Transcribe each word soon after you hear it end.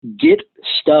get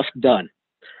stuff done.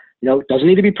 It doesn't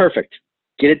need to be perfect.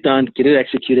 Get it done, get it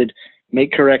executed,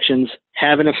 make corrections,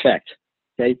 have an effect.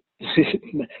 Okay.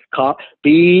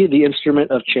 Be the instrument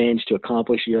of change to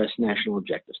accomplish U.S. national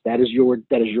objectives. That is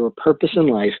your purpose in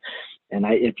life. And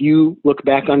if you look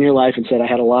back on your life and said, I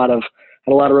had a lot of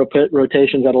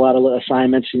rotations, had a lot of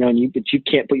assignments, but you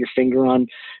can't put your finger on,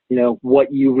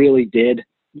 what you really did,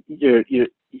 you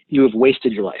have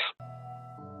wasted your life.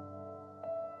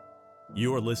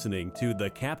 You are listening to the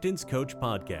Captain's Coach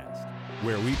Podcast,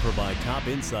 where we provide top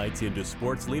insights into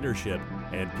sports leadership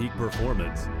and peak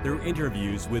performance through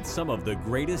interviews with some of the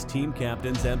greatest team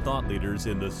captains and thought leaders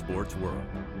in the sports world.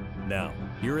 Now,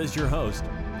 here is your host,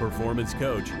 performance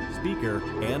coach, speaker,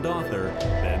 and author,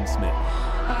 Ben Smith.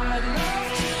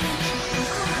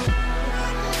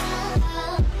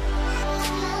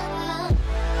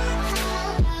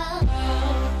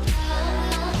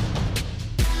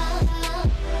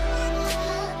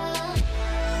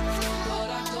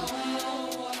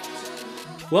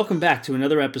 Welcome back to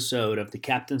another episode of the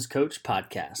Captain's Coach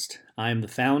Podcast. I am the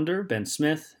founder, Ben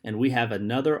Smith, and we have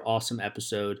another awesome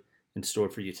episode in store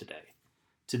for you today.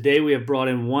 Today we have brought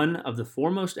in one of the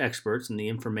foremost experts in the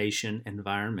information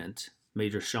environment,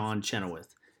 Major Shawn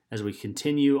Chenoweth, as we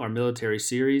continue our military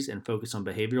series and focus on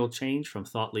behavioral change from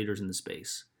thought leaders in the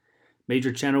space.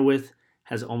 Major Chenoweth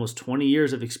has almost 20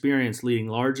 years of experience leading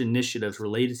large initiatives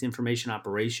related to information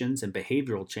operations and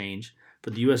behavioral change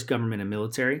for the US government and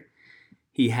military.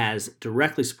 He has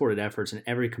directly supported efforts in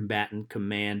every Combatant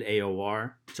Command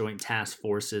AOR, Joint Task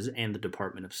Forces, and the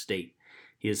Department of State.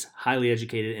 He is highly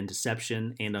educated in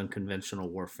deception and unconventional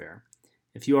warfare.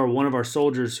 If you are one of our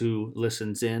soldiers who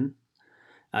listens in,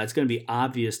 it's going to be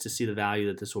obvious to see the value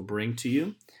that this will bring to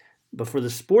you. But for the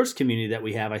sports community that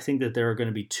we have, I think that there are going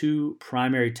to be two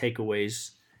primary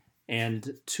takeaways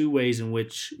and two ways in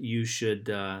which you should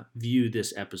view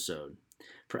this episode.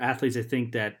 For athletes, I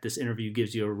think that this interview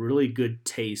gives you a really good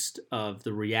taste of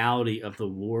the reality of the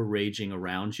war raging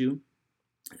around you.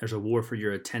 There's a war for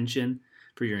your attention,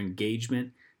 for your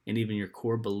engagement, and even your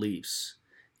core beliefs.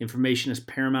 Information is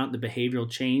paramount to behavioral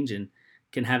change and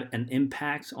can have an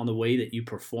impact on the way that you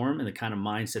perform and the kind of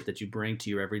mindset that you bring to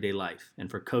your everyday life. And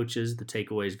for coaches, the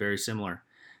takeaway is very similar.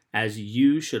 As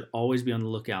you should always be on the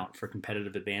lookout for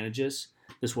competitive advantages,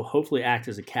 this will hopefully act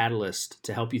as a catalyst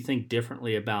to help you think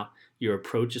differently about your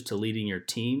approaches to leading your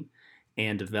team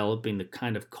and developing the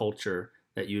kind of culture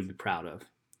that you'd be proud of.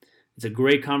 It's a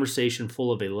great conversation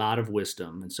full of a lot of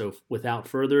wisdom. And so without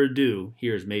further ado,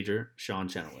 here's Major Shawn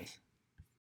Chenoweth.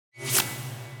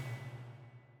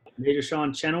 Major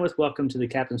Shawn Chenoweth, welcome to the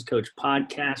Captain's Coach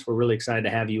Podcast. We're really excited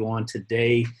to have you on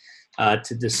today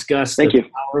to discuss the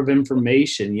power of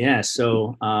information. Yeah,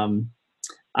 so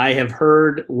I have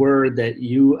heard word that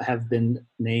you have been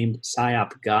named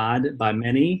PSYOP God by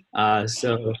many.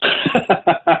 So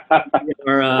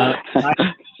we're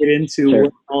get into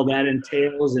what all that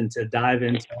entails and to dive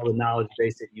into all the knowledge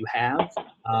base that you have.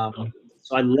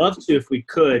 So I'd love to, if we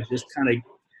could, just kind of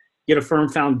get a firm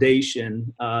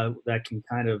foundation that can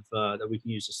kind of that we can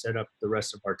use to set up the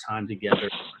rest of our time together.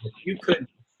 If you could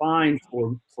define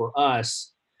for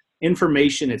us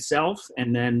information itself,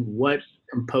 and then what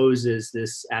composes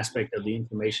this aspect of the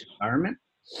information environment,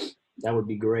 that would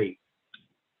be great.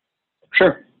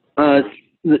 Sure. That's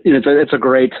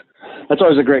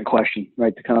always a great question,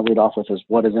 right? To kind of lead off with is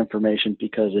what is information,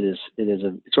 because it is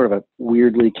a sort of a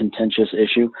weirdly contentious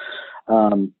issue.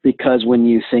 Because when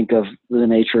you think of the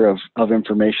nature of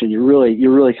information, you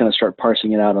really kind of start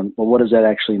parsing it out on, well, what does that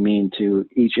actually mean to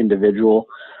each individual?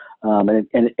 And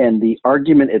the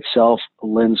argument itself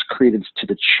lends credence to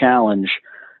the challenge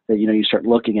that you start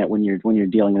looking at when you're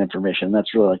dealing with information. And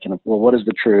that's really like, well, what is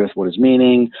the truth? What is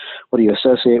meaning? What do you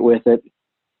associate with it?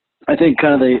 I think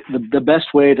kind of the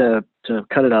best way to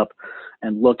cut it up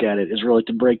and look at it is really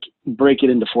to break it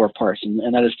into four parts, and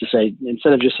that is to say,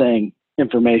 instead of just saying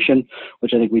information,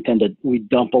 which I think we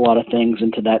dump a lot of things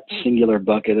into that singular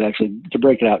bucket, actually to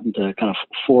break it out into kind of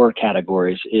four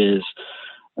categories is,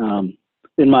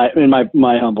 in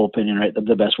my humble opinion, right,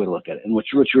 the best way to look at it, and which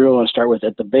you really want to start with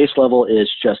at the base level is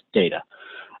just data,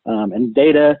 and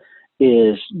data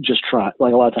is just like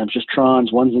a lot of times just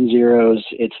trons, ones and zeros.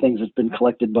 It's things that's been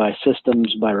collected by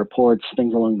systems, by reports,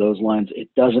 things along those lines. It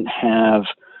doesn't have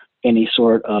any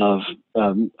sort of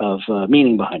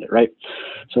meaning behind it, right?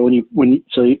 So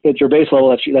so at your base level,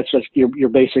 that's just your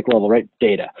basic level, right?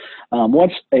 Data.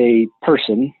 Once a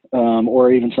person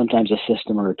or even sometimes a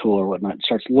system or a tool or whatnot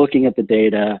starts looking at the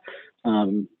data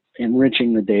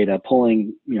enriching the data,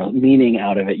 pulling meaning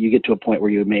out of it, you get to a point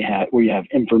where you have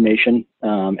information at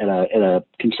a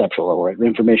conceptual level, right?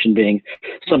 Information being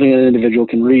something that an individual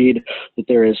can read, that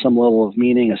there is some level of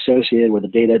meaning associated with the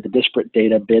data. The disparate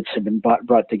data bits have been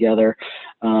brought together,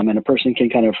 and a person can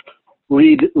kind of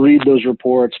read those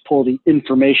reports, pull the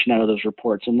information out of those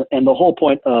reports, and the whole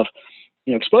point of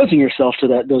exposing yourself to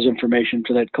those information,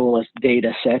 to that coalesced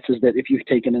data sets, is that if you've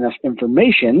taken enough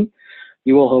information,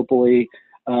 you will hopefully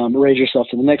raise yourself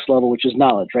to the next level, which is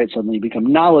knowledge, right? Suddenly you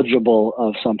become knowledgeable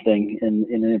of something in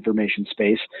an information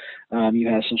space. You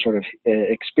have some sort of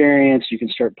experience. You can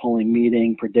start pulling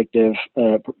meaning, predict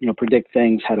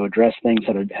things, how to address things,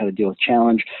 how to deal with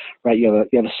challenge, right? You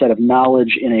have a set of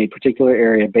knowledge in a particular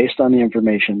area based on the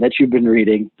information that you've been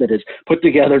reading that is put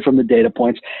together from the data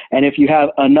points. And if you have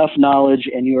enough knowledge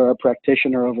and you are a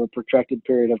practitioner over a protracted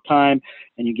period of time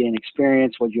and you gain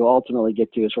experience, what you ultimately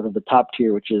get to is sort of the top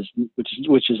tier, which is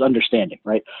understanding,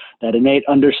 right? That innate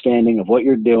understanding of what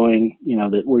you're doing,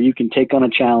 that where you can take on a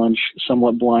challenge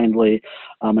somewhat blindly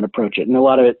and approach it. And a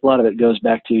lot of it goes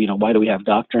back to, why do we have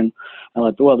doctrine?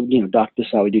 This is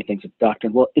how we do things with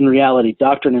doctrine. Well, in reality,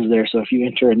 doctrine is there. So if you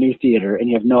enter a new theater and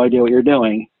you have no idea what you're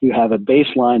doing, you have a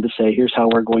baseline to say, here's how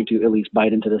we're going to at least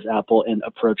bite into this apple and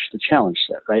approach the challenge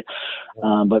set, right?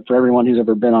 But for everyone who's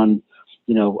ever been on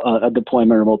a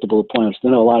deployment or multiple deployments, they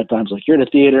know a lot of times, like, you're in a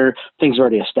theater, things are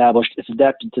already established, it's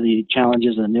adapted to the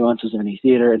challenges and the nuances of any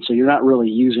theater, and so you're not really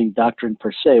using doctrine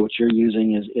per se. What you're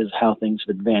using is how things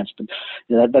have advanced. But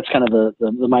that's kind of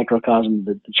the microcosm,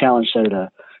 the challenge set at a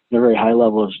very high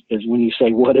level is when you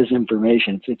say, what is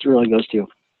information? It really goes to,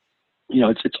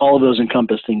 it's all of those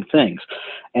encompassing things.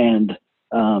 And,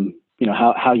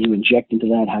 how you inject into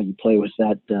that, how you play with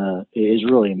that is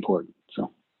really important.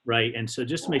 So. Right. And so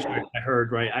just to make sure I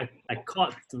heard right, I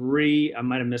caught three. I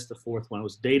might have missed the fourth one. It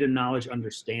was data, knowledge,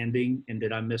 understanding. And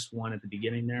did I miss one at the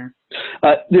beginning there?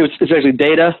 It's actually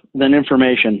data, then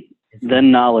information,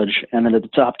 then knowledge, and then at the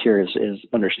top tier is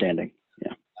understanding. Yeah.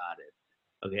 Got it.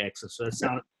 Okay, excellent. So that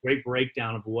sounded a great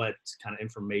breakdown of what kind of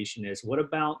information is. What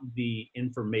about the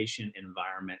information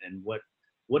environment, and what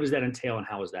does that entail, and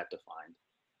how is that defined?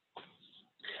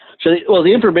 So,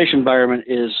 the information environment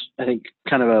is, I think,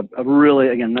 kind of a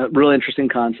really interesting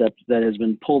concept that has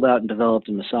been pulled out and developed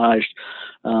and massaged,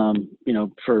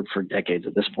 for decades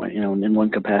at this point, in one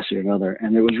capacity or another.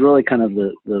 And it was really kind of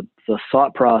the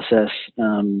thought process,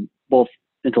 both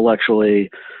intellectually,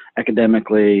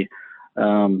 academically,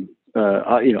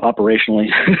 operationally,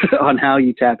 on how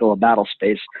you tackle a battle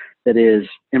space that is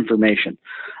information.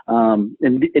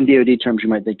 In DoD terms, you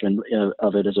might think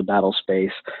of it as a battle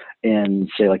space, and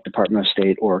say like Department of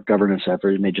State or governance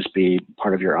effort, it may just be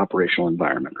part of your operational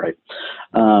environment, right?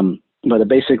 But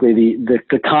basically,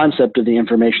 the concept of the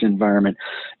information environment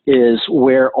is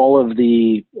where all of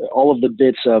the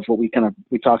bits of what we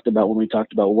talked about when we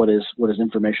talked about what is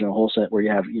information in a whole set, where you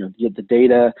have the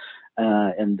data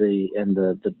and the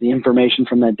information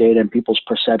from that data, and people's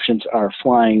perceptions are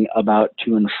flying about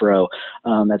to and fro.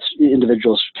 That's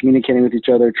individuals communicating with each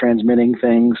other, transmitting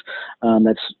things.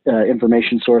 That's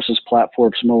information sources,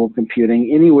 platforms, mobile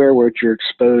computing, anywhere where you're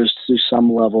exposed to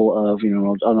some level of,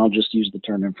 and I'll just use the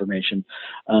term information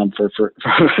for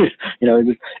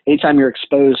anytime you're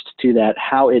exposed to that,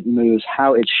 how it moves,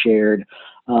 how it's shared.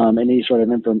 Any sort of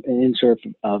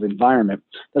environment.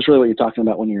 That's really what you're talking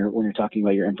about when you're talking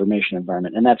about your information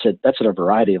environment, and that's at a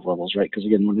variety of levels, right? Because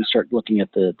again, when we start looking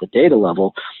at the data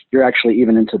level, you're actually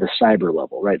even into the cyber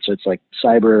level, right? So it's like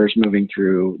cyber is moving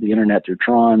through the internet through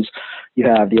trons. You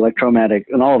have the electromagnetic,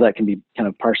 and all of that can be kind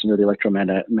of parsed into the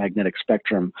electromagnetic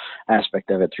spectrum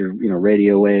aspect of it through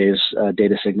radio waves,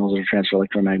 data signals that are transferred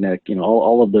electromagnetic.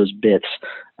 All of those bits.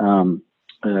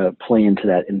 Play into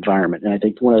that environment. And I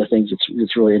think one of the things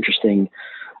that's really interesting,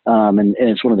 and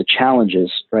it's one of the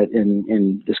challenges, right,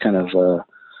 in this kind of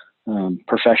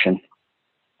profession,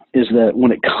 is that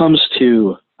when it comes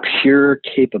to pure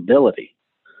capability,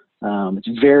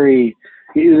 it's very,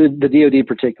 the DoD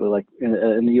particularly, like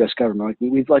in the US government,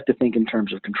 like we'd like to think in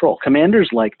terms of control. Commanders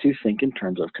like to think in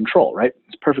terms of control, right?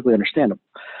 It's perfectly understandable.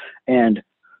 And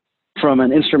from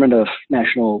an instrument of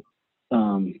national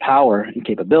power and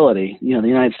capability, the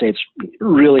United States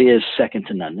really is second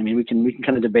to none. I mean, we can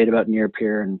kind of debate about near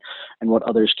peer and what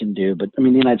others can do, but I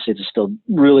mean, the United States is still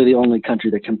really the only country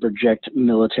that can project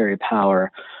military power,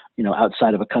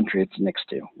 outside of a country it's next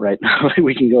to, right?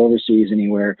 We can go overseas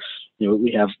anywhere.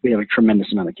 We have a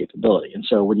tremendous amount of capability. And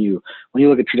so when you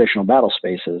look at traditional battle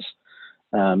spaces,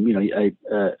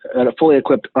 a fully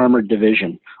equipped armored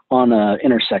division on an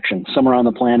intersection somewhere on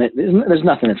the planet, there's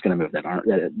nothing that's going to move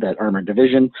that armored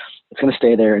division. It's going to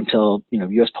stay there until,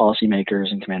 U.S.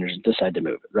 policymakers and commanders decide to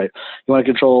move it, right? You want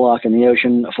to control a lock in the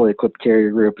ocean, a fully equipped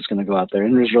carrier group is going to go out there,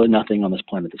 and there's really nothing on this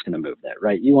planet that's going to move that,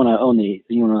 right? You want to own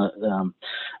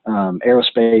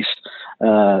aerospace,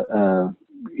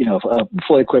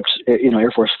 fully equipped,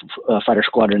 Air Force fighter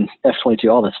squadron,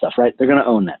 F-22, all that stuff, right? They're going to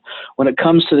own that. When it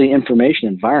comes to the information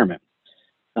environment,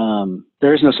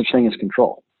 there is no such thing as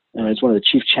control. And it's one of the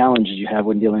chief challenges you have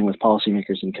when dealing with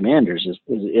policymakers and commanders is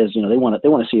they want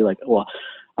to see like, well,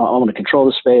 I want to control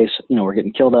the space. We're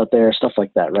getting killed out there, stuff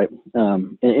like that, right?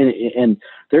 And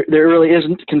there really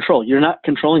isn't control. You're not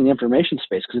controlling the information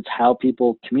space because it's how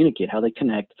people communicate, how they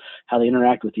connect, how they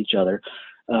interact with each other.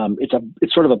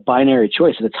 It's sort of a binary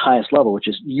choice at its highest level, which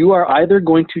is you are either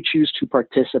going to choose to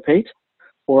participate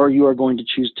or you are going to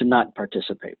choose to not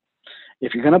participate.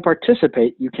 If you're going to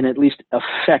participate, you can at least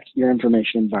affect your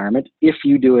information environment if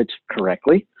you do it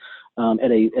correctly at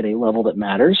a level that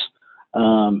matters,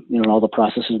 and all the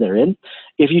processes they're in.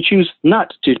 If you choose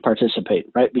not to participate,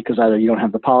 right, because either you don't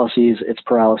have the policies, it's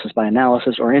paralysis by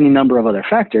analysis, or any number of other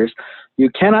factors,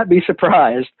 you cannot be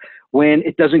surprised when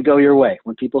it doesn't go your way,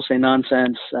 when people say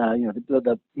nonsense,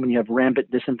 when you have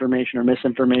rampant disinformation or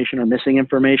misinformation or missing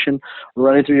information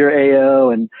running through your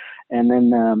AO, and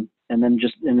then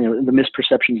just the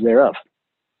misperceptions thereof.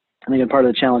 I think part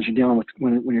of the challenge you're dealing with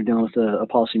when you're dealing with a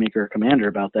policymaker or commander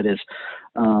about that is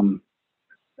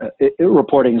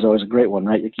reporting is always a great one,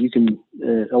 right? You can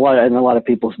a lot of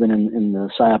people have been in the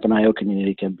PSYOP and IO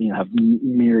community can have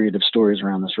myriad of stories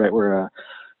around this, right? Where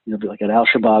like an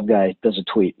Al-Shabaab guy does a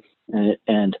tweet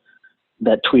and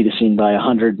that tweet is seen by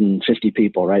 150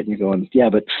 people, right? And you're going, yeah,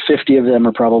 but 50 of them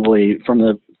are probably from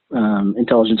the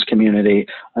intelligence community,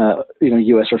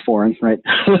 U.S. or foreign, right?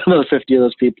 Another 50 of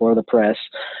those people are the press.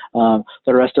 The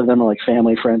rest of them are like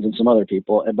family, friends, and some other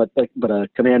people. But a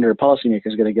commander or policymaker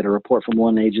is going to get a report from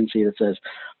one agency that says,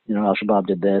 Al-Shabaab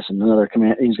did this, and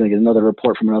he's going to get another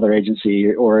report from another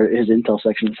agency, or his intel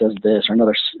section says this, or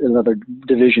another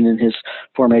division in his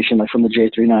formation, like from the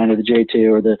J39 or the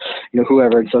J2 or the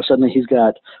whoever. And so suddenly he's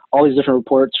got all these different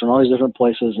reports from all these different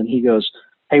places, and he goes,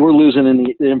 hey, we're losing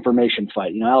in the information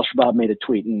fight. Al-Shabaab made a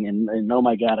tweet, and oh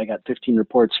my God, I got 15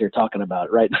 reports here talking about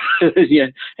it, right? Yeah,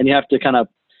 and you have to kind of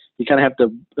have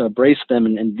to brace them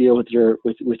and deal with your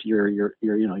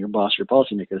boss, your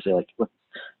policymaker, to say like, look,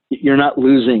 you're not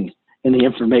losing in the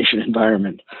information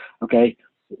environment, okay?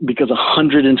 Because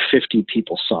 150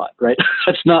 people saw it, right?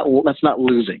 That's not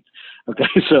losing, okay?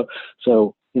 So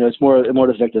it's more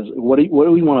effective. What do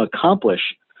we want to accomplish?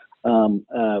 How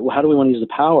do we want to use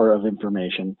the power of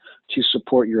information to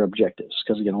support your objectives?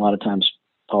 Because again, a lot of times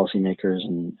policymakers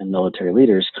and military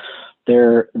leaders,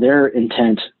 their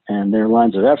intent and their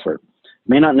lines of effort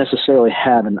may not necessarily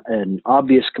have an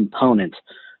obvious component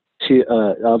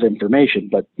of information,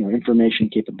 but information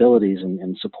capabilities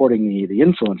and supporting the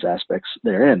influence aspects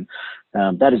therein.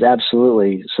 That is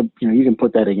absolutely, you can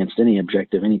put that against any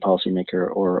objective any policymaker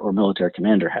or military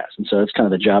commander has. And so it's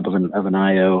kind of the job of an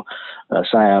IO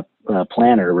PSYOP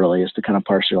planner, really, is to kind of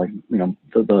parse through, like,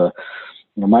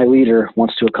 my leader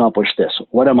wants to accomplish this.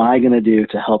 What am I going to do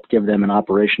to help give them an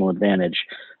operational advantage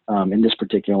in this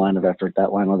particular line of effort,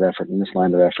 that line of effort, and this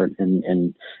line of effort,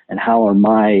 and how are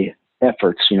my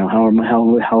efforts, how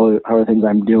are things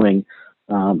I'm doing,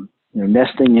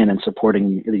 nesting in and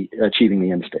supporting achieving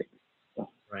the end state.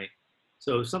 Right.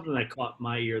 So something that caught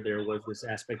my ear there was this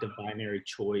aspect of binary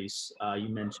choice. You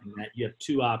mentioned that you have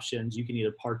two options. You can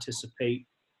either participate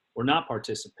or not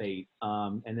participate.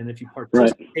 And then if you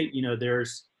participate, right,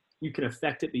 you can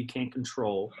affect it, but you can't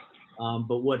control.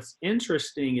 But what's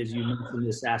interesting is you mentioned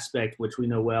this aspect, which we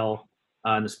know well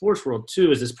in the sports world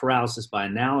too, is this paralysis by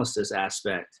analysis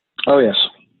aspect. Oh, yes.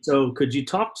 So could you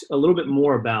talk a little bit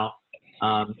more about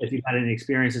if you've had any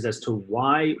experiences as to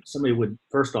why somebody would,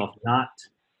 first off, not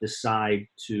decide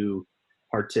to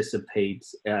participate,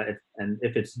 and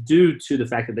if it's due to the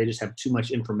fact that they just have too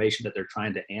much information that they're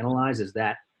trying to analyze, is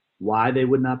that why they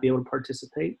would not be able to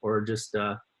participate, or just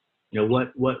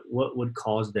what would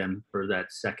cause them for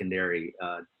that secondary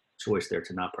choice there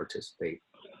to not participate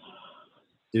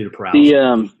due to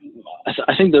paralysis?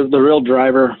 I think the real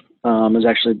driver is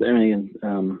actually,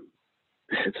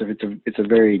 it's a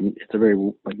very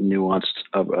like nuanced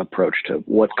approach to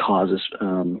what causes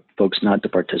folks not to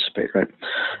participate, right?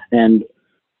 And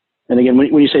again,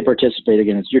 when you say participate,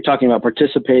 again, you're talking about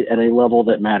participate at a level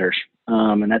that matters,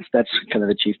 and that's kind of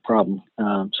the chief problem.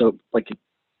 So, like,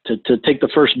 to take the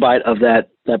first bite of that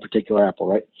particular apple,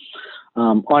 right?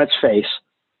 On its face,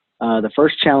 The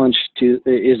first challenge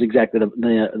is exactly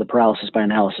the paralysis by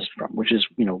analysis problem, which is,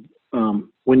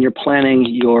 when you're planning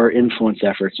your influence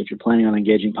efforts, if you're planning on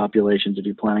engaging populations, if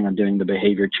you're planning on doing the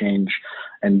behavior change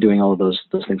and doing all of those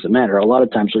things that matter, a lot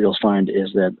of times what you'll find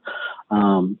is that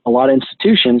a lot of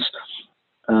institutions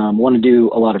want to do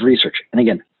a lot of research. And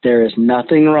again, there is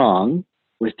nothing wrong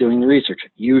with doing the research.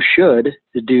 You should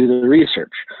do the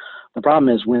research. The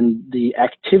problem is when the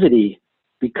activity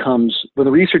when the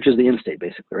research is the end state,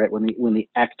 basically, right? When the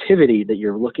activity that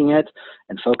you're looking at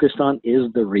and focused on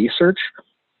is the research,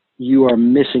 you are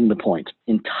missing the point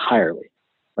entirely,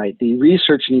 right? The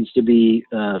research needs to be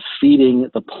feeding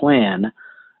the plan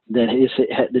that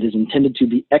is intended to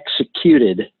be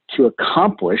executed to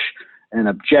accomplish an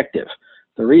objective.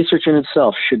 The research in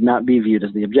itself should not be viewed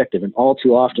as the objective. And all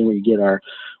too often we get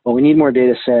we need more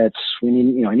data sets.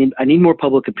 I need more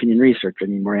public opinion research. I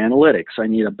need more analytics. I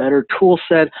need a better tool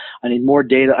set. I need more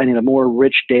data. I need a more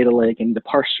rich data lake. I need to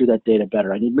parse through that data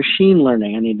better. I need machine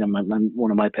learning. I need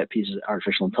one of my pet peeves is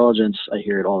artificial intelligence. I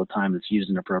hear it all the time. It's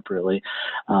used inappropriately.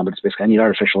 But it's basically, I need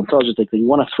artificial intelligence. Like, you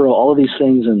want to throw all of these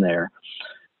things in there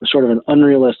with sort of an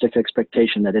unrealistic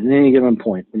expectation that at any given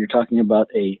point, when you're talking about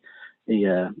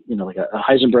like a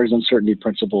Heisenberg's uncertainty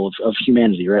principle of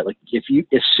humanity, right? Like,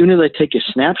 as soon as I take a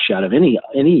snapshot of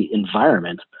any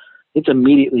environment, it's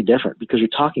immediately different, because you're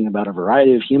talking about a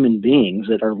variety of human beings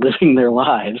that are living their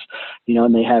lives,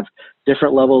 and they have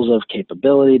different levels of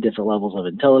capability, different levels of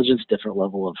intelligence, different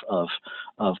level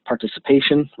of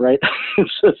participation, right?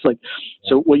 So it's like,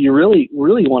 so what you really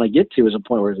want to get to is a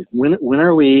point where it's like, when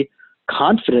are we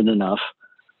confident enough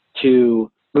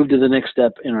to move to the next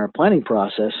step in our planning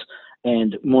process?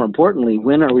 And more importantly,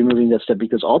 when are we moving that step?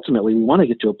 Because ultimately we want to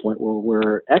get to a point where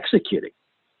we're executing.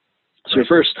 So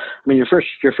right. your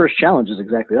first challenge is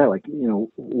exactly that. Like,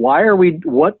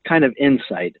 what kind of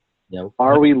insight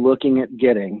are we looking at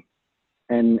getting,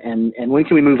 and when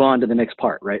can we move on to the next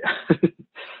part, right?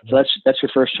 So that's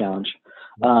your first challenge.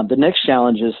 The next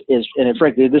challenge is and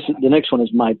frankly, the next one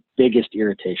is my biggest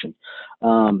irritation,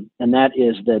 and that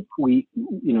is that we,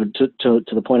 to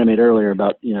the point I made earlier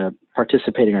about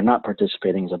participating or not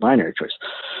participating is a binary choice.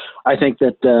 I think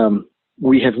that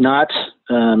we have not,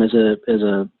 as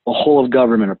a whole of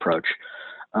government approach,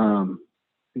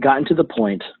 gotten to the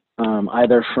point,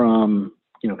 either from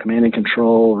command and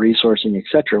control, resourcing, et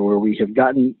cetera, where we've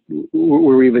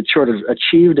sort of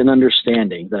achieved an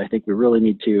understanding that I think we really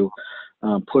need to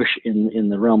push in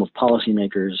the realm of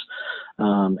policymakers,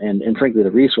 and frankly the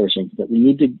resourcing, that we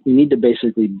need to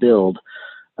basically build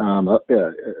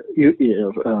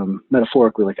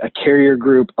metaphorically, like a carrier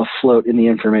group afloat in the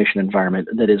information environment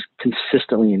that is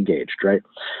consistently engaged, right?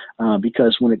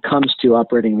 Because when it comes to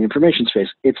operating in the information space,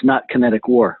 it's not kinetic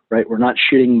war, right? We're not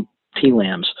shooting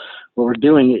TLAMs. What we're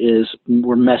doing is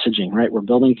we're messaging, right? We're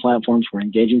building platforms, we're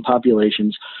engaging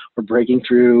populations, we're breaking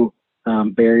through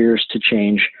barriers to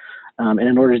change. And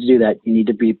in order to do that, you need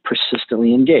to be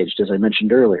persistently engaged, as I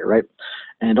mentioned earlier, right?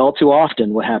 And all too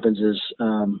often what happens is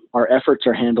our efforts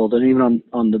are handled, and even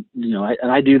on the,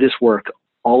 and I do this work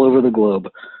all over the globe,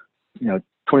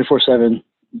 24/7,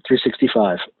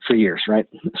 365 for years, right?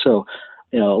 So,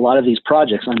 a lot of these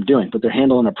projects I'm doing, but they're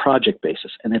handled on a project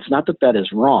basis. And it's not that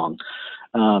is wrong.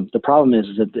 The problem is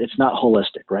that it's not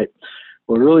holistic, right?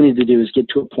 What we really need to do is get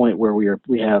to a point where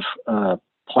we have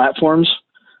platforms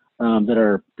that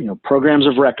are, programs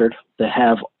of record that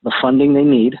have the funding they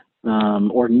need,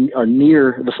 or are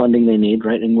near the funding they need,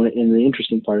 right? And the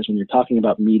interesting part is when you're talking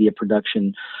about media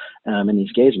production and these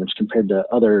engagements compared to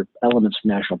other elements of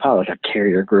national power, like a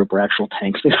carrier group or actual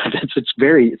tanks, it's a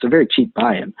very cheap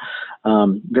buy-in,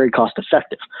 very cost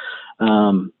effective.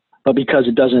 But because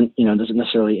it doesn't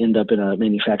necessarily end up in a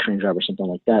manufacturing job or something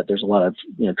like that, there's a lot of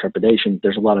trepidation.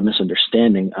 There's a lot of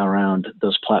misunderstanding around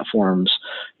those platforms,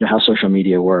 how social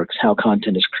media works, how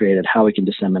content is created, how we can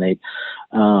disseminate,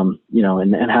 and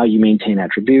how you maintain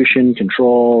attribution,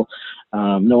 control.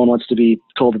 No one wants to be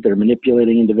told that they're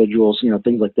manipulating individuals,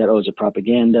 things like that. Oh, is it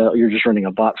propaganda? Or you're just running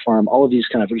a bot farm. All of these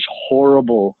kind of these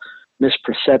horrible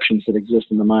misperceptions that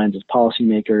exist in the minds of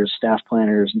policymakers, staff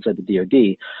planners inside the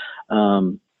DoD.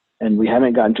 And we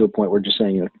haven't gotten to a point where just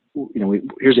saying,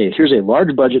 here's a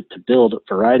large budget to build a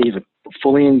variety of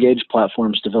fully engaged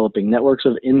platforms, developing networks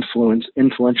of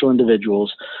influential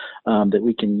individuals that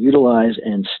we can utilize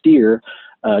and steer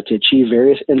to achieve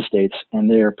various end states, and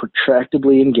they are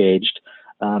protractedly engaged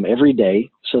every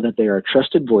day, so that they are a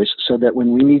trusted voice, so that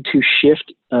when we need to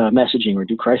shift messaging or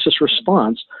do crisis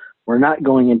response, we're not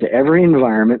going into every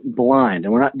environment blind,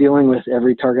 and we're not dealing with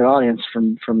every target audience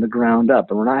from the ground up,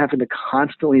 and we're not having to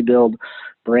constantly build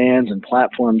brands and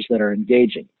platforms that are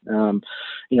engaging.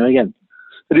 Again,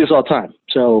 I do this all the time.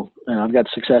 So I've got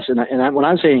success. And when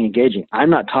I'm saying engaging, I'm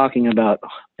not talking about,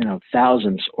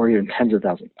 thousands or even tens of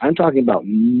thousands. I'm talking about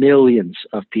millions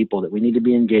of people that we need to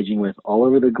be engaging with all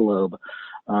over the globe.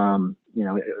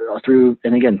 Through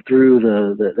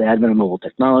the advent of mobile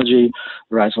technology,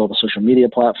 the rise of all the social media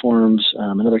platforms,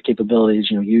 and other capabilities,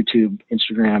 YouTube,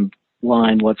 Instagram,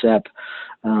 Line, WhatsApp,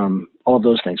 all of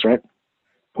those things, right?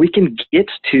 We can get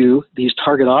to these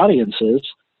target audiences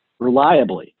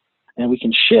reliably, and we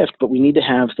can shift, but we need to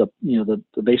have the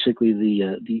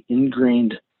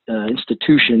ingrained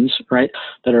institutions, right,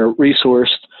 that are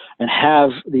resourced and have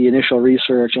the initial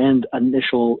research and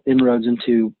initial inroads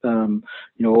into,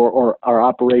 or our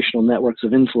operational networks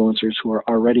of influencers who are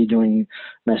already doing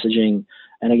messaging.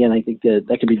 And again, I think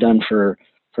that can be done for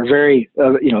very,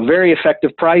 very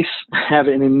effective price, have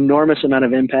an enormous amount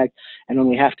of impact. And when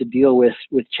we have to deal with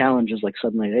challenges like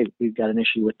suddenly, hey, we've got an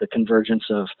issue with the convergence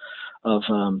of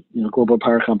global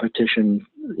power competition,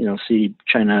 see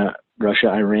China, Russia,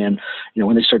 Iran,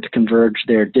 when they start to converge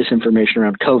their disinformation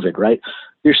around COVID, right?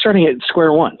 You're starting at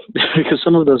square one because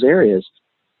some of those areas,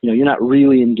 you're not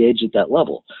really engaged at that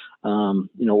level,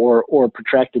 or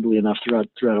protractedly enough throughout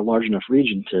a large enough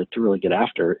region to really get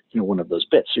after, one of those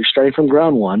bits. So you're starting from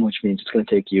ground one, which means it's going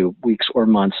to take you weeks or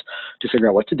months to figure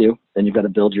out what to do. Then you've got to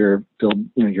build your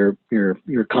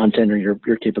content or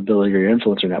your capability or your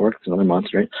influencer network. It's another month,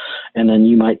 right? And then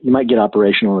you might get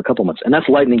operational in a couple months, and that's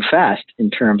lightning fast in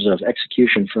terms of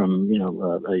execution from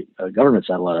a government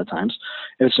side a lot of times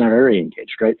if it's not already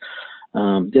engaged, right?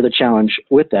 The other challenge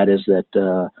with that is that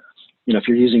if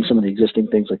you're using some of the existing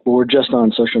things like, well, we're just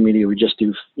on social media, we just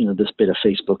do this bit of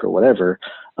Facebook or whatever,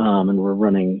 and we're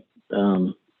running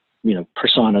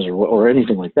personas or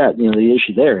anything like that. The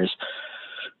issue there is,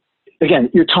 again,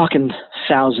 you're talking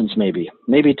thousands, maybe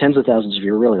tens of thousands if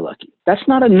you're really lucky. That's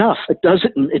not enough. It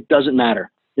doesn't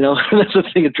matter. That's the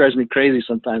thing that drives me crazy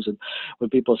sometimes when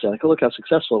people say, like, oh, look how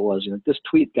successful it was. This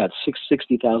tweet got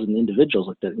 60,000 individuals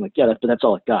like that. I'm like, yeah, but that's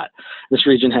all it got. This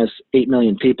region has 8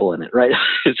 million people in it, right?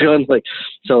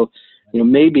 So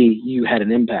maybe you had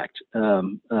an impact. But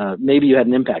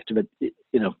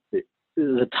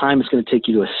the time it's going to take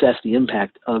you to assess the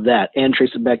impact of that and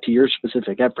trace it back to your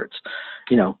specific efforts.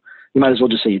 You might as well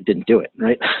just say you didn't do it,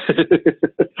 right?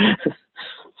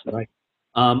 Right.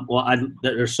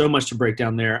 There's so much to break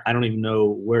down there. I don't even know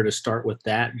where to start with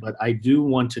that, but I do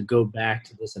want to go back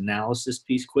to this analysis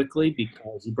piece quickly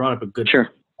because you brought up a good Sure.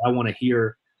 point. I want to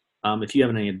hear if you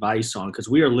have any advice on, because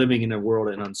we are living in a world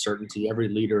in uncertainty. Every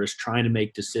leader is trying to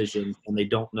make decisions and they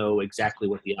don't know exactly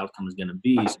what the outcome is going to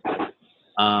be.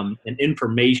 And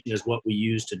information is what we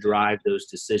use to drive those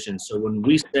decisions. So when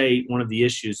we say one of the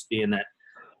issues being that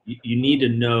you need to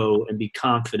know and be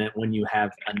confident when you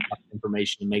have enough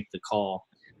information to make the call.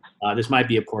 This might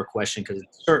be a poor question because it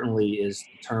certainly is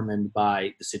determined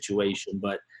by the situation,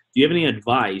 but do you have any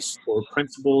advice or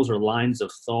principles or lines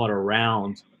of thought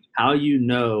around how you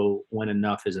know when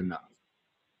enough is enough?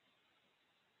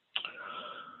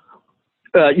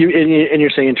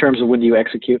 You're saying in terms of when you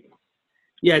execute?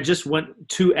 Yeah, just went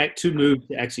to move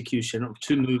to execution,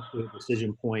 to move to a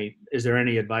decision point. Is there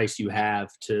any advice you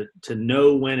have to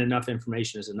know when enough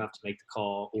information is enough to make the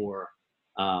call, or?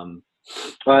 I'm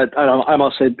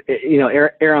also say,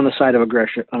 err on the side of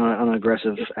aggression, on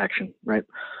aggressive action, right?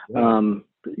 Right.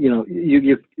 You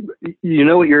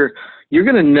know what you're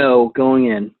going to know going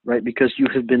in, right? Because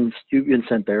you've been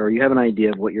sent there, or you have an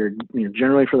idea of what you're,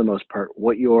 generally for the most part,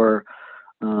 what your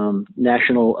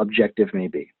national objective may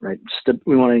be, right?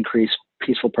 We want to increase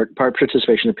peaceful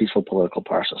participation in peaceful political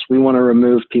process. We want to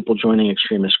remove people joining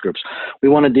extremist groups. We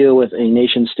want to deal with a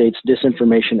nation state's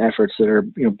disinformation efforts that are,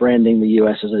 branding the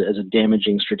U.S. as a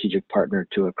damaging strategic partner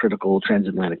to a critical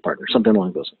transatlantic partner, something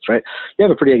along those lines, right? You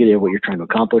have a pretty good idea of what you're trying to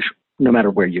accomplish, no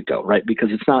matter where you go, right? Because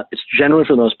it's generally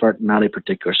for the most part not a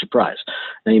particular surprise.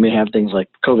 Now you may have things like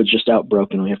COVID's just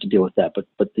outbroken and we have to deal with that, but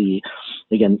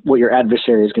what your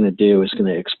adversary is going to do is going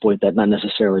to exploit that, not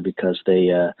necessarily because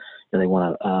they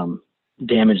want to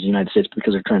damage the United States,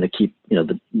 because they're trying to keep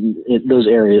those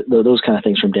areas, those kind of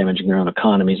things from damaging their own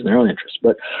economies and their own interests.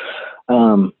 But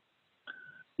to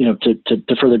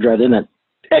further drive in that,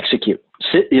 execute.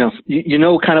 Sit. You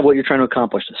know kind of what you're trying to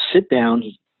accomplish. Sit down.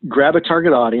 Grab a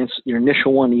target audience, your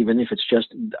initial one, even if it's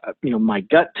just, my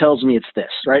gut tells me it's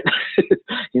this, right?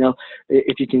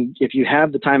 If you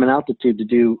have the time and altitude to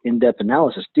do in-depth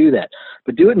analysis, do that,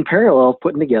 but do it in parallel,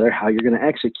 putting together how you're going to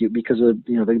execute. Because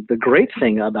the great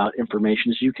thing about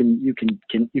information is you can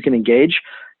engage,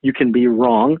 you can be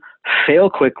wrong, fail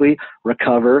quickly,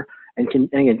 recover, and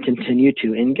continue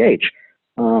to engage.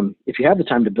 if you have the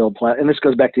time to build and this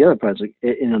goes back to the other parts, like,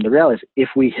 the reality is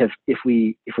if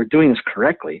we're doing this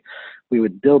correctly, we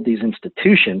would build these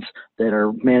institutions that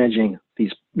are managing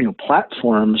these,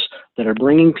 platforms that are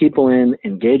bringing people in,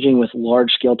 engaging with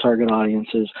large scale target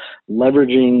audiences,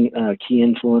 leveraging key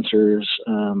influencers,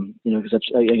 because that's,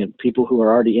 again, people who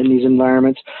are already in these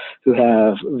environments, who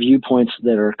have viewpoints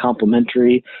that are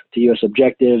complementary to U.S.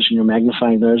 objectives,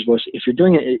 magnifying those voices. If we're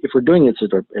doing it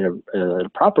at a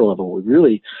proper level, what we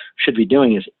really should be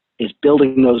doing is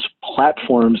building those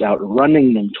platforms out,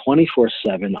 running them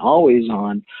 24/7, always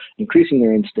on, increasing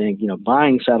their instinct,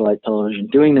 buying satellite television,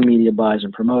 doing the media buys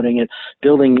and promoting it,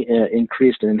 building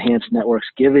increased and enhanced networks,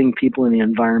 giving people in the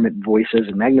environment voices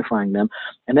and magnifying them.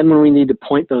 And then when we need to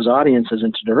point those audiences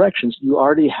into directions, you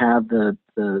already have the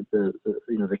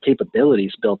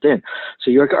capabilities built in. So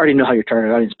you already know how your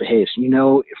target audience behaves.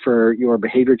 For your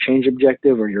behavior change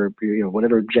objective or your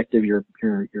whatever objective your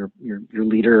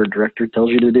leader or director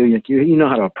tells you to do, you know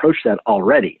how to approach that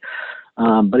already.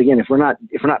 But again, if we're not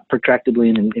protractedly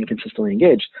and consistently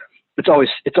engaged, it's always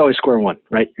square one,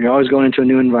 right? You're always going into a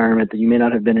new environment that you may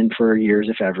not have been in for years,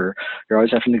 if ever. You're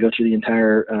always having to go through the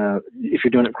entire, if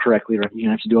you're doing it correctly, right? You're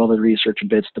gonna have to do all the research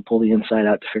bits to pull the insight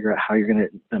out to figure out how you're gonna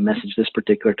message this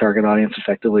particular target audience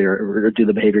effectively, or do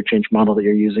the behavior change model that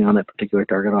you're using on that particular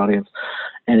target audience,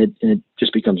 and it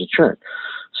just becomes a churn.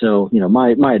 So,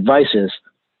 my advice is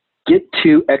get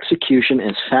to execution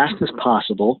as fast as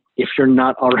possible if you're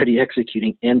not already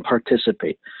executing, and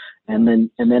participate. And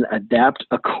then adapt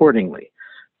accordingly.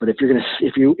 But if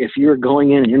you're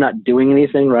going in and you're not doing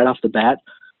anything right off the bat,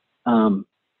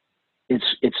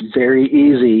 it's very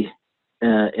easy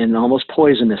and almost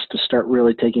poisonous to start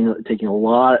really taking a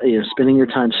lot, spending your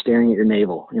time staring at your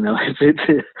navel,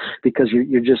 because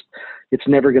it's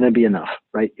never going to be enough,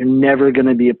 right? You're never going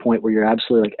to be a point where you're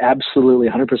absolutely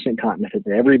 100% confident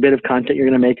that every bit of content you're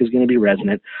going to make is going to be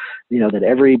resonant, that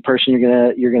every person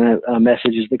you're going to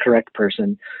message is the correct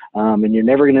person, and you're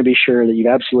never going to be sure that you've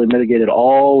absolutely mitigated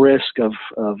all risk of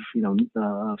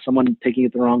someone taking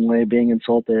it the wrong way, being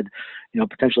insulted,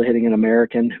 potentially hitting an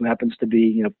American who happens to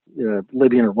be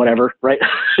Libyan or whatever, right?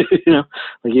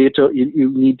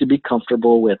 You need to be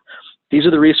comfortable with, these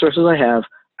are the resources I have.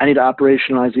 I need to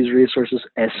operationalize these resources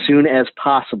as soon as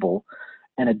possible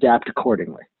and adapt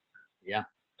accordingly. Yeah.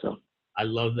 So I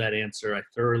love that answer. I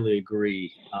thoroughly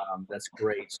agree. That's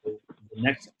great. So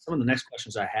some of the next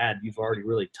questions I had, you've already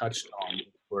really touched on,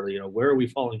 where are we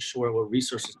falling short? What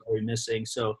resources are we missing?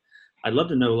 So I'd love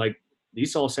to know,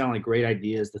 these all sound like great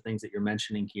ideas, the things that you're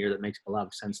mentioning here, that makes a lot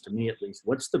of sense to me, at least.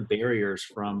 What's the barriers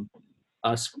from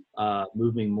us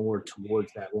moving more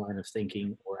towards that line of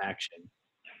thinking or action?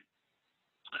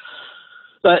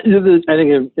 I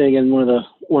think, again, one of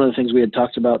the things we had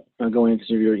talked about going into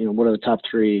interview, what are the top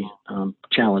three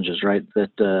challenges, right? That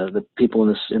the people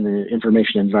in the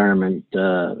information environment,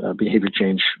 behavior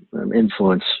change,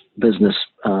 influence, business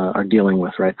are dealing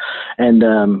with, right? And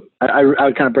I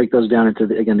would kind of break those down into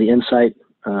the insight.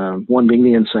 One being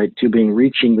the insight, two being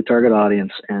reaching the target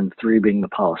audience, and three being the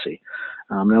policy.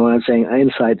 Now, when I'm saying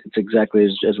insight, it's exactly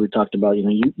as we talked about.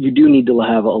 You do need to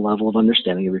have a level of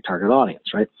understanding of your target audience,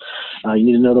 right? You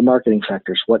need to know the marketing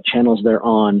factors, what channels they're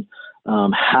on,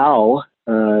 how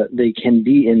they can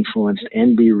be influenced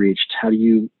and be reached. How do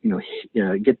you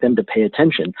get them to pay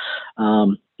attention?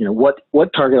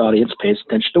 What target audience pays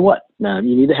attention to what? Now,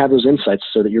 you need to have those insights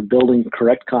so that you're building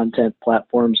correct content,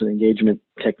 platforms, and engagement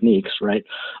techniques, right,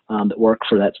 that work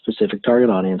for that specific target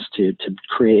audience to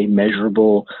create a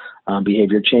measurable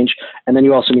behavior change. And then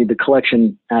you also need the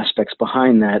collection aspects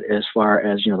behind that, as far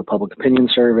as the public opinion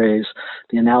surveys,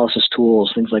 the analysis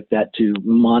tools, things like that, to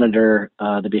monitor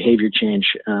the behavior change,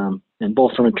 and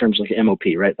both from in terms of MOP,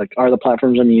 right? Are the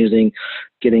platforms I'm using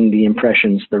getting the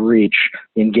impressions, the reach,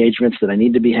 the engagements that I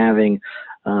need to be having,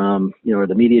 or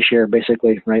the media share,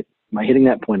 basically, right? Am I hitting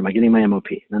that point? Am I getting my MOP?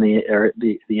 And then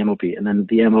the MOP, and then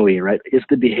the MOE, right? Is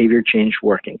the behavior change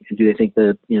working? And do they think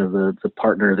the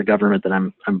partner, the government that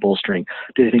I'm bolstering,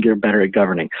 do they think they're better at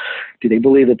governing? Do they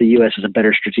believe that the U.S. is a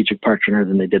better strategic partner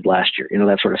than they did last year?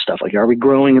 That sort of stuff. Are we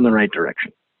growing in the right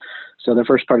direction? So the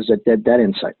first part is that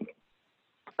insight.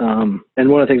 And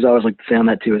one of the things I always like to say on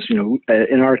that too is,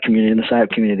 in our community, in the PSYOP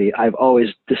community, I've always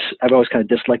kind of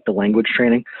disliked the language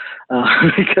training,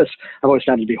 because I've always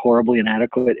found it to be horribly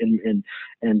inadequate in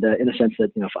the sense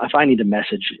that, if I need to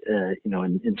message,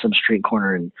 in some street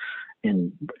corner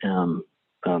in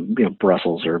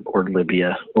Brussels or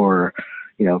Libya, or,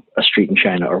 a street in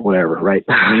China or whatever, right?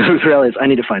 The reality is I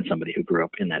need to find somebody who grew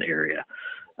up in that area.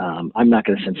 I'm not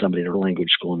going to send somebody to a language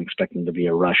school and expect them to be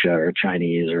a Russia or a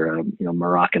Chinese or a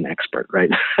Moroccan expert, right?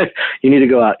 You need to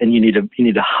go out and you need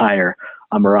to hire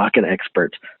Moroccan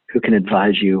expert who can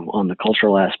advise you on the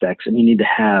cultural aspects, and you need to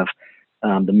have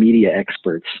the media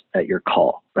experts at your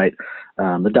call, right?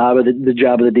 The job of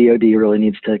the DoD really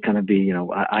needs to kind of be,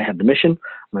 I have the mission,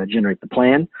 I'm going to generate the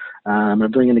plan, I'm going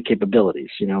to bring in the capabilities,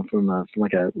 from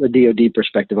like a DoD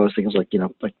perspective. I was thinking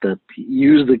like,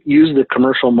 use the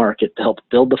commercial market to help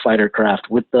build the fighter craft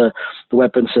with the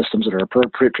weapon systems that are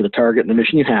appropriate for the target and the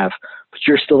mission you have, but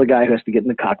you're still the guy who has to get in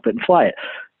the cockpit and fly it.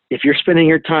 If you're spending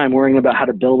your time worrying about how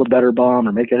to build a better bomb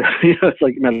or make it, it's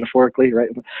like metaphorically, right?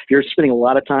 If you're spending a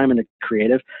lot of time in the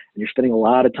creative and you're spending a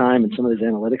lot of time in some of these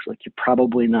analytics, like you're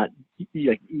probably not,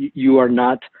 you're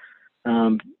not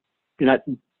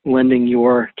lending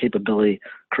your capability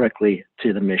correctly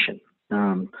to the mission.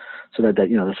 So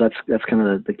that's kind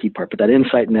of the key part. But that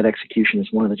insight and that execution is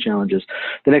one of the challenges.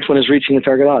 The next one is reaching the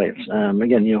target audience.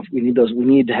 Again, we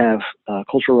need to have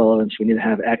cultural relevance. We need to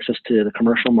have access to the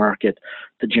commercial market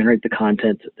to generate the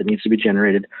content that needs to be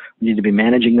generated. We need to be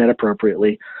managing that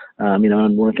appropriately.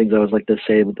 And one of the things I always like to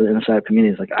say with the NSI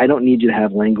community is like, I don't need you to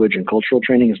have language and cultural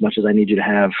training as much as I need you to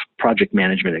have project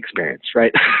management experience,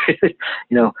 right?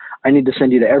 I need to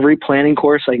send you to every planning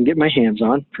course I can get my hands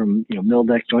on, from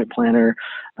MILDEC, Joint Planner,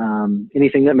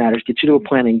 anything that matters. Get you to a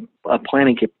planning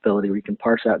capability where you can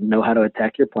parse out and know how to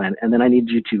attack your plan. And then I need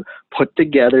you to put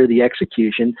together the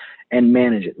execution and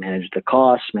manage it, manage the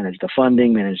costs, manage the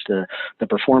funding, manage the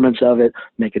performance of it,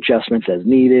 make adjustments as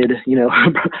needed,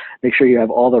 make sure you have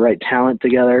all the right talent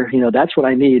together. That's what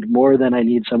I need more than I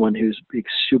need someone who's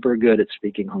super good at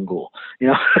speaking Hangul.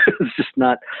 It's just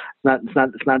not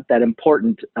that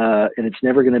important. And it's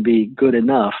never going to be good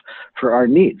enough for our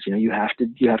needs. You have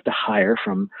to hire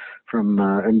from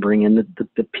and bring in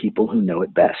the people who know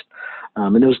it best.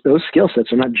 And those skill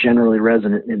sets are not generally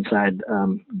resonant inside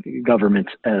government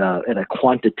at a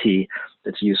quantity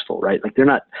that's useful, right? Like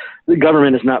the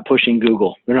government is not pushing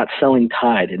Google. They're not selling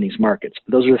Tide in these markets.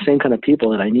 But those are the same kind of people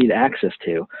that I need access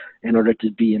to in order to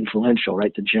be influential,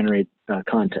 right? To generate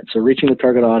content. So reaching the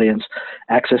target audience,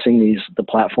 accessing the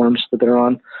platforms that they're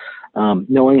on,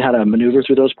 knowing how to maneuver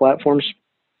through those platforms.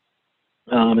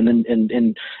 And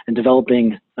then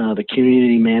developing the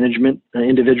community management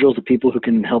individuals, the people who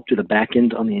can help do the back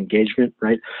end on the engagement,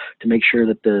 right? To make sure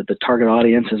that the target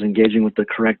audience is engaging with the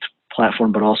correct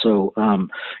platform, but also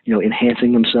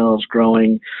enhancing themselves,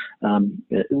 growing.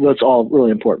 That's all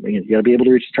really important. You got to be able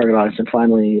to reach the target audience. And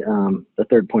finally, the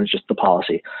third point is just the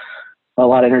policy. A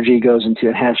lot of energy goes into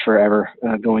it, has forever,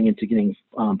 going into getting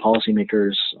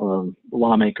policymakers,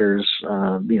 lawmakers,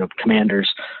 commanders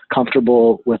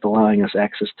comfortable with allowing us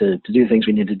access to do things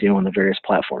we need to do on the various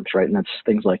platforms, right? And that's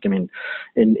things like, in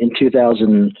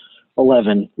 2011,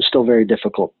 it was still very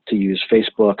difficult to use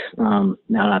Facebook. Now,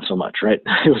 not so much, right?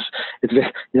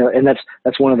 And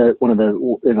that's one of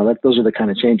the those are the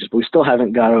kind of changes. But we still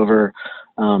haven't got over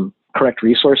correct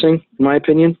resourcing, in my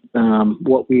opinion.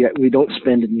 What we don't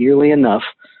spend nearly enough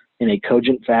in a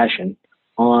cogent fashion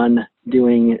on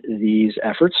doing these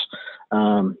efforts.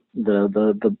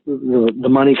 The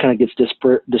money kind of gets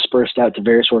dispersed out to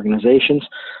various organizations.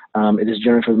 It is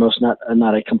generally, for the most,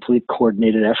 not a complete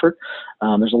coordinated effort.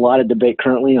 There's a lot of debate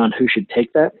currently on who should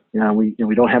take that.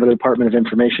 We don't have a Department of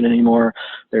Information anymore.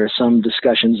 There are some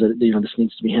discussions that this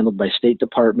needs to be handled by State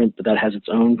Department, but that has its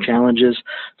own challenges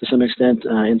to some extent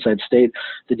inside state.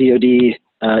 The DoD.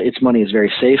 Its money is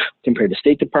very safe compared to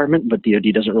State Department, but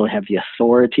DoD doesn't really have the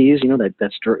authorities,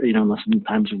 unless in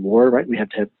times of war, right? We have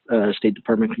to have State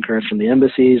Department concurrence from the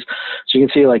embassies. So you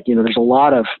can see, there's a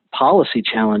lot of policy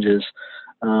challenges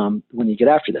when you get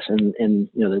after this. And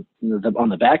on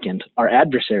the back end, our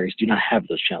adversaries do not have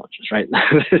those challenges, right?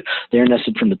 They're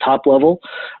nested from the top level.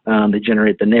 They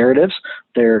generate the narratives.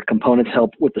 Their components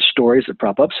help with the stories that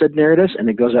prop up said narratives, and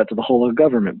it goes out to the whole of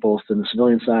government, both in the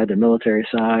civilian side, the military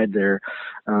side, their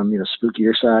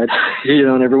spookier side,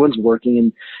 and everyone's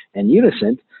working in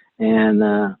unison, and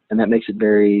that makes it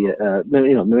very,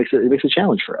 it makes a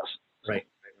challenge for us. Right.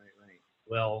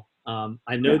 Well,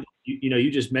 I know that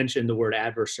you just mentioned the word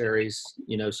adversaries,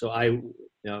 so I'm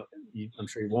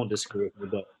sure you won't disagree with me,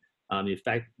 but in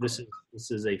fact, this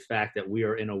is a fact that we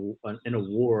are in a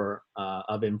war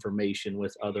of information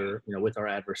with with our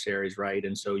adversaries, right?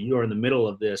 And so you are in the middle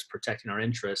of this, protecting our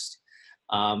interests.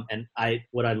 And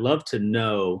what I'd love to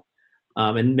know,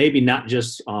 and maybe not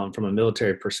just from a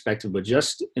military perspective, but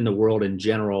just in the world in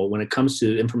general, when it comes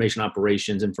to information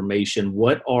operations,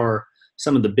 what are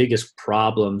some of the biggest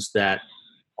problems that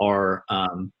are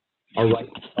right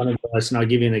in front of us? And I'll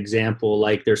give you an example.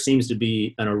 Like, there seems to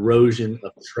be an erosion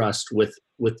of trust with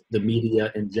the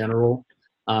media in general.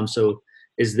 So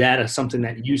is that something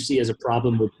that you see as a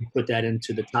problem? Would you put that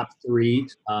into the top three?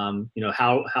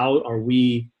 How are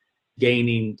we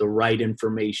gaining the right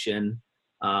information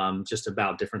just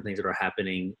about different things that are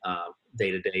happening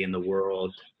day to day in the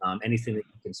world. Anything that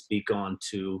you can speak on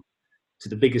to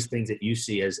the biggest things that you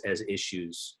see as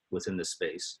issues within the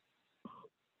space.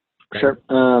 Sure.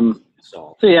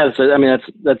 So yeah, so, I mean,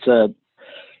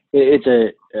 it's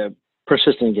a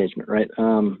persistent engagement, right?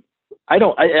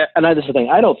 That's the thing.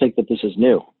 I don't think that this is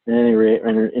new in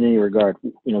any regard.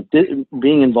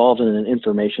 Being involved in an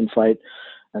information fight.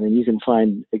 I mean, you can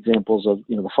find examples of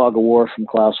the fog of war from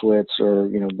Clausewitz, or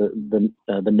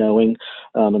the knowing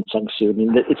and Sun Tzu. I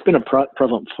mean, it's been a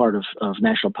prevalent part of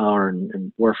national power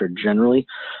and warfare generally.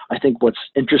 I think what's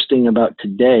interesting about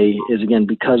today is, again,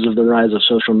 because of the rise of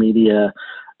social media,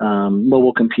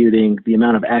 mobile computing, the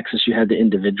amount of access you have to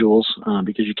individuals,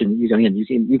 because you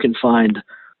can find,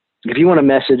 if you want to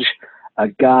message a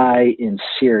guy in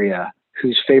Syria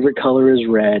whose favorite color is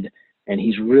red, and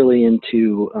he's really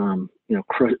into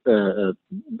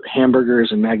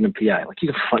hamburgers and Magnum PI, like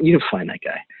you can find that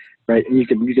guy, right? And you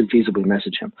can feasibly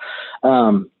message him.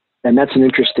 And that's an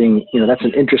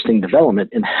interesting development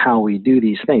in how we do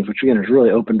these things, which again has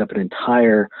really opened up an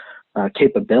entire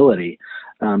capability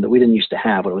that we didn't used to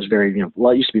have. It was very, it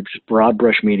used to be just broad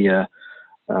brush media,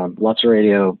 lots of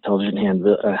radio, television,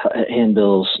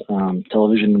 handbills,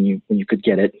 television when you could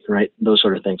get it, right? Those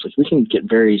sort of things. Like, we can get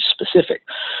very specific.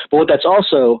 But what that's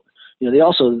also,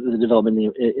 the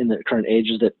development in the current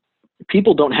age is that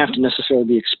people don't have to necessarily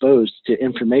be exposed to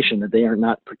information that they are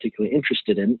not particularly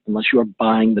interested in unless you are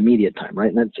buying the media time, right?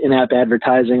 And that's in-app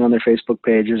advertising on their Facebook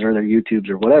pages or their YouTubes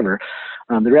or whatever.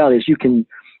 The reality is you're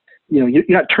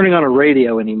not turning on a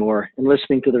radio anymore and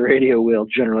listening to the radio wheel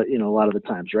generally, a lot of the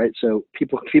times, right? So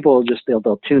people just,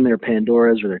 they'll tune their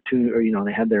Pandoras, or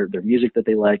they have their music that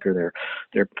they like, or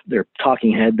their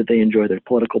talking head that they enjoy, their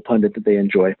political pundit that they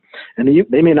enjoy. And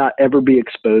they may not ever be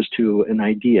exposed to an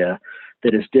idea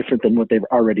that is different than what they're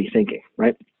already thinking,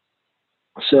 right?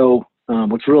 So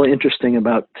what's really interesting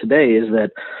about today is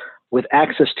that with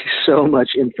access to so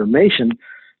much information,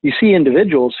 you see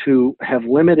individuals who have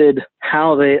limited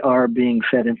how they are being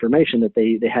fed information that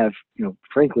they have,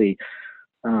 frankly,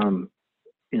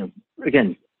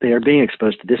 again, they are being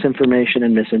exposed to disinformation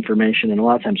and misinformation, and a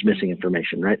lot of times missing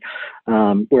information, right?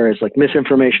 Whereas like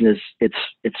misinformation is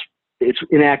it's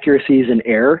inaccuracies and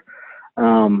error.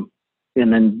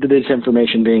 And then the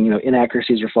disinformation being,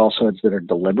 inaccuracies or falsehoods that are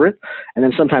deliberate. And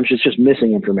then sometimes it's just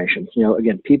missing information.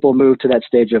 Again, people move to that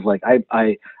stage of like,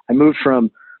 I moved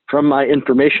from my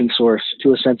information source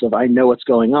to a sense of I know what's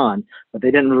going on, but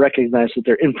they didn't recognize that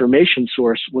their information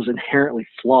source was inherently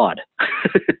flawed.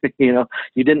 You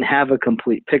didn't have a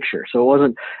complete picture. So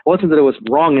it wasn't that it was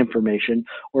wrong information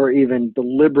or even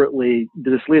deliberately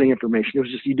misleading information. It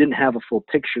was just you didn't have a full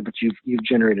picture, but you've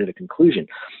generated a conclusion.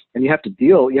 And you have to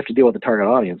deal with the target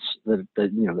audience that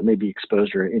may be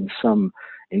exposed or in some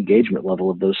engagement level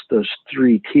of those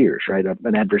three tiers, right?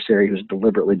 An adversary who's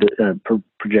deliberately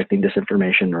projecting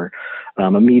disinformation, or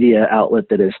a media outlet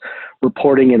that is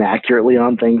reporting inaccurately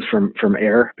on things from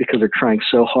error because they're trying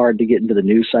so hard to get into the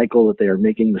news cycle that they are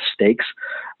making mistakes,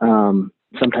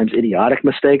 sometimes idiotic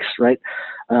mistakes, right?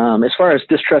 As far as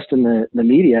distrust in the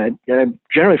media,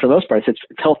 generally for the most part, it's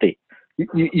healthy.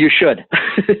 You should,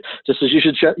 just as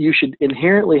you should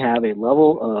inherently have a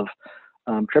level of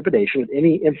trepidation with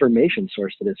any information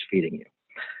source that is feeding you.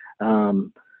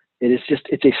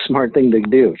 It's a smart thing to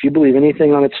do. If you believe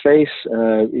anything on its face,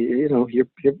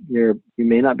 you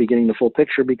may not be getting the full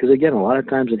picture, because again, a lot of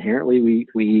times inherently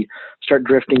we start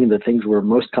drifting into things we're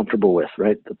most comfortable with,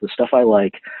 right? The stuff I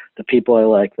like, the people I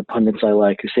like, the pundits I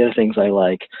like, who say the things I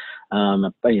like.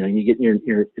 But you get in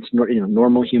it's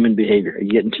normal human behavior.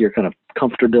 You get into your kind of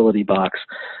comfortability box,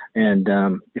 and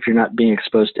if you're not being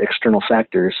exposed to external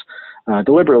factors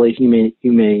deliberately, you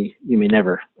may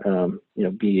never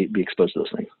be exposed to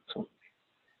those things. So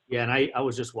yeah, and I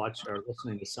was just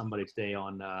listening to somebody today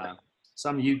on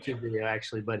some YouTube video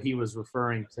actually, but he was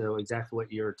referring to exactly what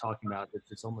you're talking about.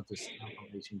 It's almost this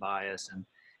confirmation bias, and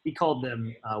he called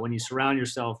them when you surround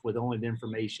yourself with only the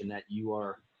information that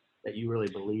you really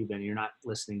believe in, you're not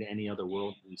listening to any other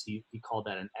worldviews. He called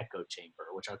that an echo chamber,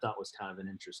 which I thought was kind of an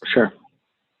interesting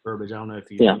verbiage. I don't know if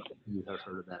you have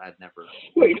heard of that. I'd never.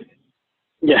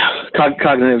 Yeah,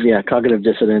 cognitive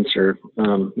dissonance, or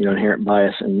inherent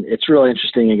bias, and it's really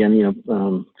interesting. Again,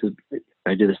 because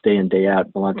I do this day in, day out.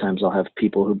 A lot of times I'll have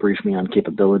people who brief me on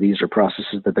capabilities or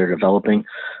processes that they're developing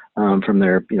from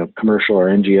their commercial or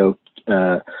NGO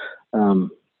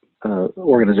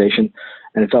organization,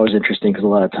 and it's always interesting because a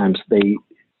lot of times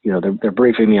they're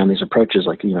briefing me on these approaches,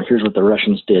 like, here's what the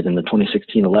Russians did in the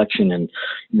 2016 election, and,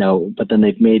 but then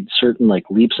they've made certain like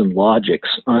leaps in logics,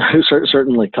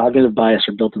 certain like cognitive bias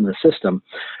are built in the system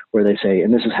where they say,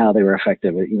 and this is how they were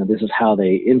effective, this is how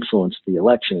they influenced the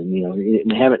election, and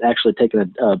they haven't actually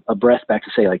taken a breath back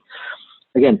to say, like,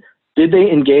 again, did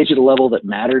they engage at a level that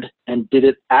mattered, and did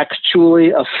it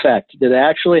actually did it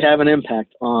actually have an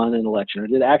impact on an election, or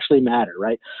did it actually matter,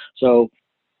 right? So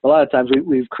a lot of times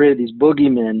we've created these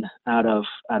boogeymen out of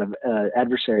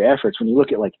adversary efforts. When you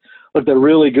look at look, they're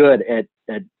really good at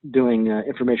doing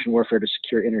information warfare to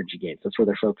secure energy gains. That's where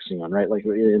they're focusing on, right? Like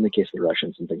in the case of the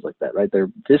Russians and things like that, right?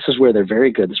 This is where they're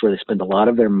very good. This is where they spend a lot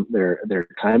of their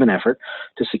time and effort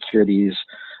to secure these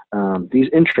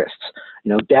interests.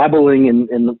 Dabbling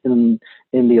in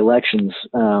the elections.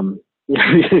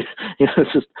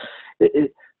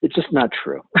 It's just not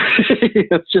true.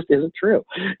 It just isn't true.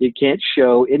 You can't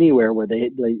show anywhere where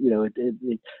did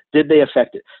they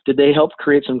affect it? Did they help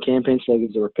create some campaign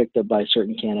slogans that were picked up by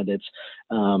certain candidates,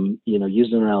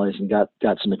 used in rallies and got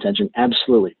some attention?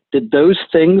 Absolutely. Did those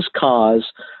things cause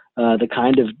the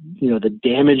kind of, the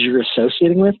damage you're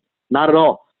associating with? Not at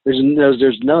all. There's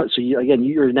no. So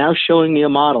you're now showing me a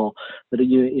model that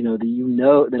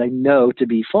that I know to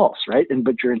be false, right?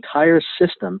 But your entire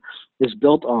system is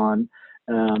built on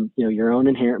your own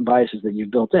inherent biases that you've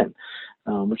built in,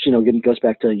 which again goes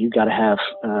back to, you've got to have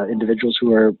individuals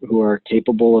who are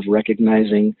capable of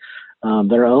recognizing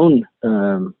their own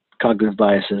cognitive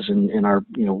biases and are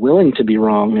willing to be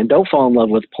wrong and don't fall in love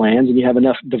with plans, and you have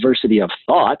enough diversity of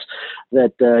thought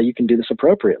that you can do this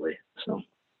appropriately. So,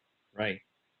 right.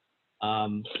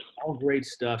 All great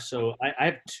stuff. So I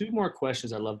have two more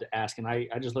questions I'd love to ask, and I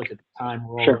just looked at the time.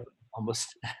 We're sure.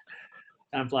 Almost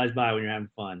time flies by when you're having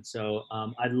fun. So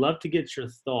I'd love to get your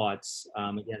thoughts.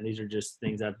 Again, these are just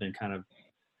things I've been kind of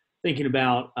thinking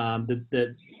about.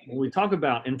 That when we talk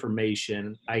about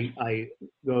information, I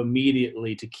go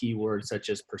immediately to keywords such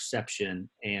as perception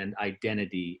and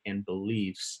identity and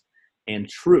beliefs and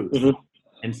truth. Mm-hmm.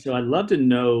 And so I'd love to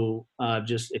know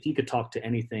just if you could talk to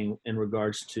anything in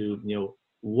regards to,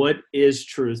 what is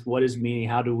truth? What is meaning?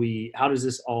 How does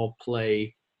this all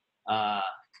play?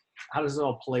 How does it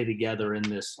all play together in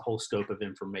this whole scope of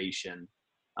information,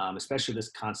 especially this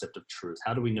concept of truth?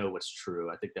 How do we know what's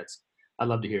true? I think I'd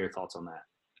love to hear your thoughts on that.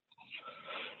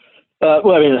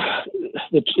 Well, I mean,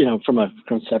 from a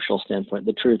conceptual standpoint,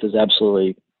 the truth is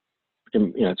absolutely,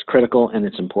 it's critical and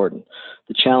it's important.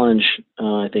 The challenge,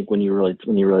 I think, when you really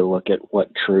look at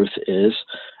what truth is,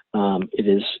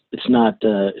 it's not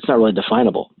really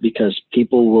definable, because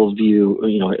people will view,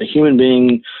 a human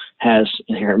being has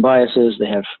inherent biases, they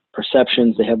have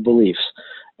perceptions, they have beliefs,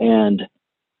 and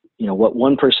what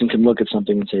one person can look at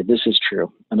something and say, this is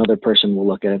true, another person will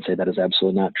look at it and say, that is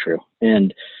absolutely not true.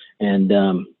 And when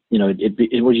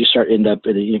you start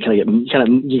you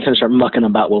kind of start mucking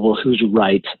about, well, who's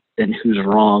right and who's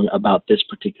wrong about this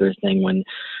particular thing, when,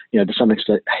 to some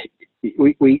extent,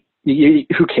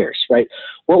 who cares, right?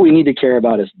 What we need to care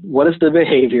about is, what is the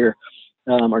behavior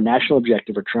our national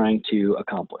objective we're trying to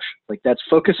accomplish? Like, that's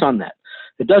focus on that.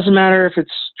 It doesn't matter if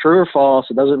it's true or false.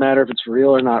 It doesn't matter if it's real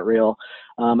or not real.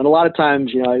 And a lot of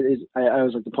times, I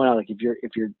always like to point out, like,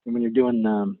 when you're doing,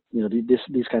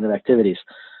 these kind of activities,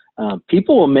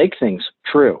 people will make things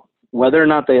true, whether or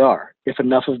not they are, if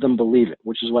enough of them believe it,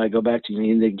 which is why I go back to, you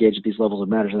need to engage at these levels of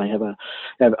matters. And I have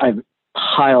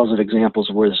piles of examples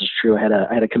of where this is true. I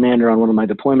had a commander on one of my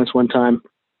deployments one time.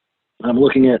 I'm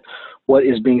looking at what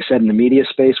is being said in the media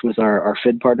space with our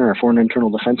FID partner, our Foreign Internal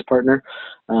Defense partner.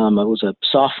 It was a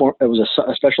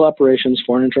special operations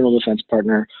Foreign Internal Defense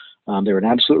partner. They were an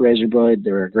absolute razor blade.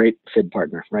 They were a great FID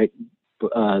partner, right?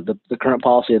 The current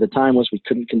policy at the time was we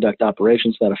couldn't conduct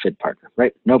operations without a FID partner,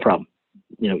 right? No problem,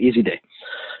 easy day.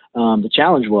 The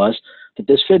challenge was that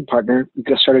this FID partner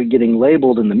started getting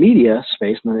labeled in the media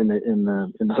space, in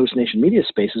the host nation media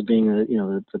space, as being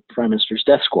the Prime Minister's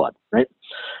death squad, right?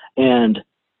 And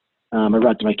I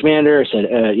brought to my commander. I said,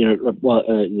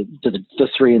 to the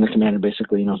three and the commander,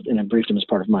 basically, and I briefed him as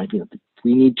part of my,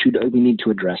 we need to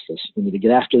address this. We need to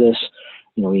get after this.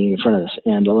 We need to get in front of this.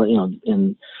 And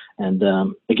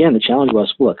again, the challenge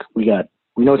was, look, we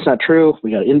know it's not true.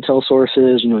 We got intel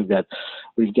sources.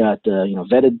 We've got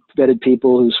vetted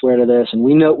people who swear to this, and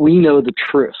we know the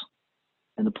truth.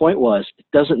 And the point was, it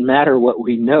doesn't matter what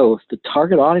we know. The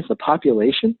target audience, the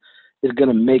population, is going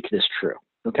to make this true.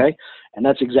 Okay, and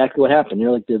that's exactly what happened.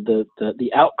 Like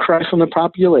the outcry from the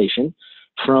population,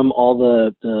 from all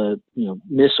the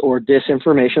mis or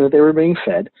disinformation that they were being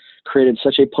fed, created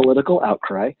such a political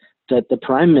outcry that the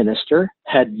prime minister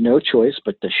had no choice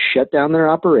but to shut down their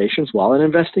operations while an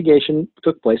investigation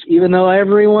took place, even though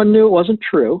everyone knew it wasn't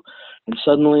true. And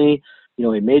suddenly,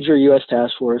 a major U.S.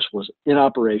 task force was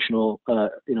inoperational.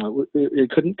 It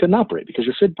couldn't operate because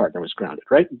your FID partner was grounded,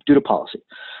 right, due to policy.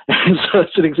 And so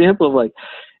it's an example of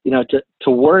to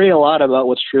worry a lot about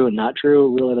what's true and not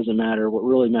true really doesn't matter. What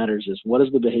really matters is what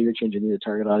is the behavior change I need the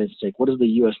target audience to take? What is the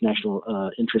U.S. national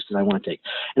interest that I want to take?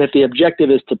 And if the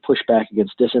objective is to push back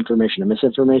against disinformation and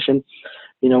misinformation,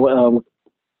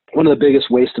 one of the biggest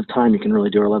waste of time you can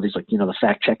really do are a lot of these, the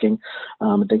fact checking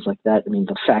and things like that. I mean,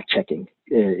 the fact checking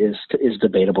is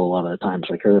debatable a lot of the times,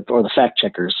 or the fact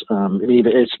checkers.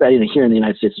 It's here in the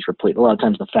United States, it's replete. A lot of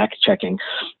times the fact checking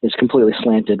is completely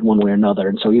slanted one way or another.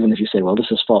 And so even if you say, well,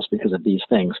 this is false because of these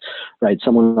things, right?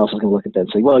 Someone else is going to look at that and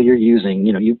say, well, you're using,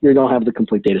 you don't have the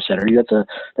complete data set, or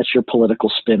that's your political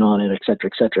spin on it, et cetera,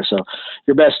 et cetera. So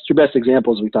your best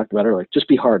example, as we talked about earlier, just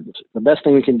be hardened. The best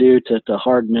thing we can do to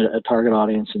harden a target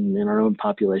audience in our own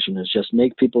population is just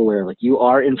make people aware, you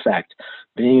are in fact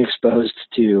being exposed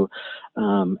to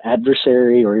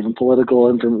adversary or even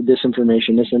political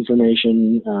disinformation,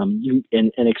 misinformation,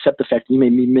 and accept the fact that you may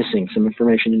be missing some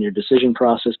information in your decision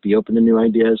process, be open to new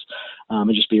ideas,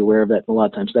 and just be aware of that. And a lot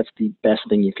of times that's the best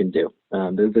thing you can do.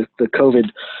 The COVID,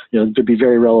 to be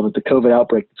very relevant, the COVID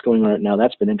outbreak that's going on right now,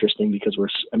 that's been interesting because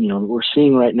we're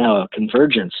seeing right now a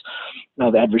convergence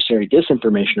of adversary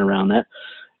disinformation around that,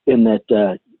 in that,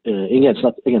 again, it's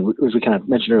not, as we kind of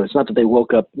mentioned earlier, it's not that they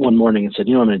woke up one morning and said,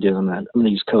 I'm going to do, I'm going to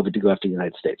use COVID to go after the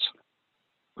United States.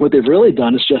 What they've really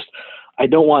done is just, I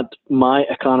don't want my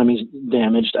economies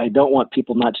damaged. I don't want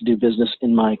people not to do business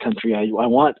in my country. I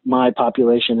want my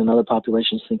population and other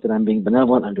populations to think that I'm being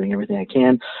benevolent. I'm doing everything I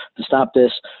can to stop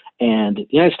this. And the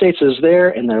United States is there,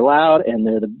 and they're loud, and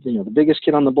they're the biggest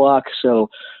kid on the block. So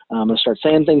I'm going to start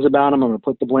saying things about them. I'm going to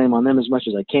put the blame on them as much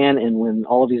as I can. And when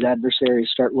all of these adversaries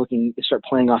start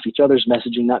playing off each other's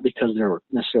messaging, not because they were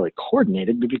necessarily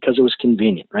coordinated, but because it was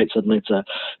convenient, right? Suddenly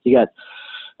you got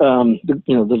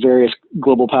the various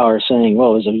global powers saying,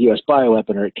 well, it was a U.S.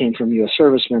 bioweapon, or it came from U.S.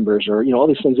 service members, or all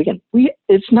these things. Again,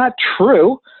 it's not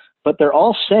true, but they're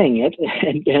all saying it,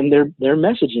 and they're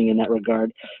messaging in that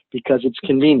regard because it's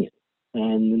convenient,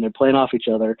 and they're playing off each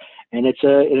other, and it's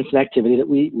an activity that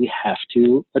we have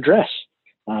to address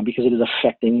because it is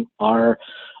affecting our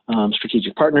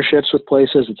strategic partnerships with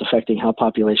places. It's affecting how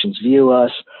populations view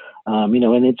us. And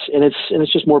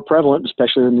it's just more prevalent,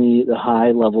 especially in the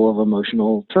high level of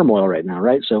emotional turmoil right now,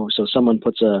 right? So someone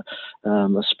puts a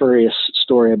spurious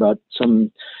story about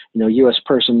some U.S.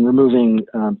 person removing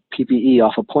PPE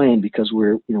off a plane because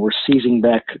we're seizing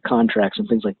back contracts and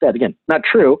things like that. Again, not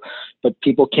true, but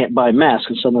people can't buy masks,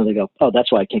 and suddenly they go, oh,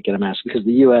 that's why I can't get a mask, because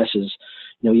the U.S. is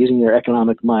using their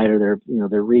economic might or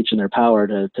their reach and their power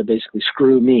to basically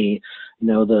screw me,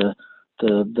 the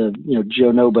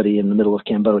Joe Nobody in the middle of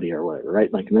Cambodia or whatever, right?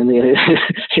 And then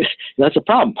that's a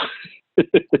problem.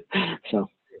 So,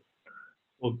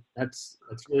 well, that's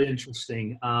really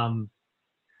interesting.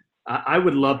 I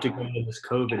would love to go into this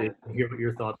COVID and hear what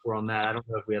your thoughts were on that. I don't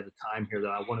know if we have the time here, though.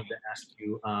 I wanted to ask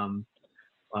you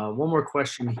one more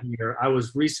question here. I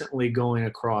was recently going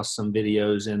across some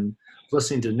videos and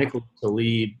listening to Nicholas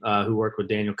Talib, who worked with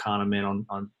Daniel Kahneman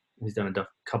on he's done a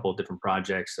couple of different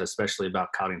projects, especially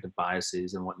about cognitive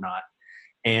biases and whatnot.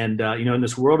 And, in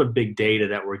this world of big data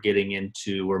that we're getting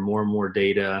into, where more and more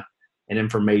data and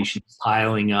information is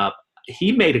piling up,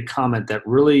 he made a comment that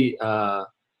really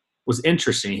was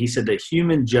interesting. He said that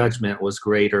human judgment was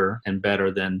greater and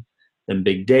better than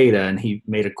big data. And he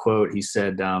made a quote. He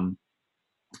said, I'm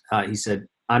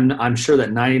sure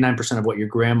that 99% of what your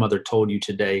grandmother told you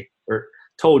today, or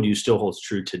told you, still holds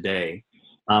true today.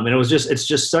 And it's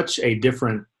just such a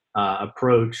different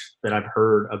approach that I've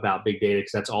heard about big data,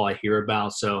 because that's all I hear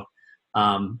about. So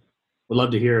would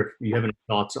love to hear if you have any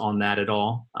thoughts on that at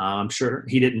all. I'm sure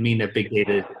he didn't mean that big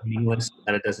data is meaningless,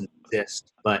 that it doesn't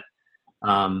exist, but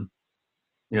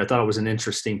I thought it was an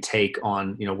interesting take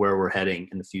on where we're heading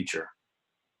in the future.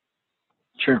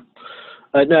 Sure.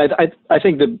 No, I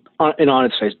think that on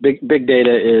its face, big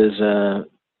data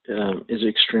is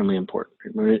extremely important,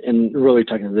 and really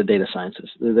talking to the data sciences,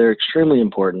 they're extremely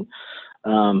important.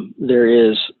 There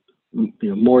is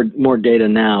more data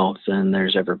now than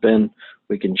there's ever been.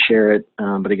 We can share it,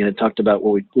 but again, it talked about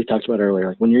what we talked about earlier.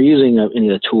 Like when you're using any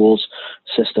of the tools,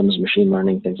 systems, machine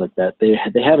learning, things like that, they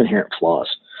have inherent flaws,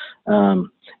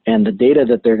 and the data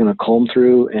that they're going to comb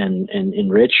through and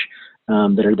enrich,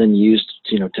 that are then used,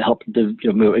 to help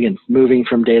moving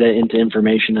from data into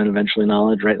information and eventually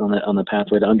knowledge, right, on the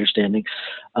pathway to understanding.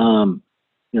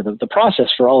 the process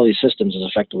for all of these systems is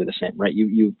effectively the same, right?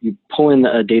 You pull in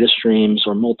data streams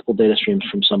or multiple data streams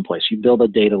from someplace. You build a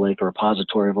data lake or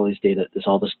repository of all these data,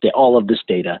 all of this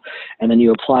data, and then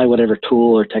you apply whatever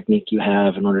tool or technique you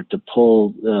have in order to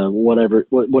pull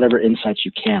whatever insights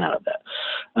you can out of that.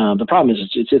 The problem is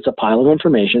it's a pile of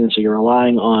information, and so you're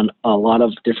relying on a lot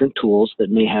of different tools that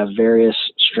may have various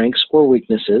strengths or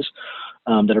weaknesses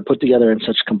that are put together in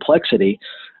such complexity.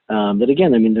 That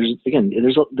again, I mean,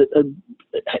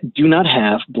 do not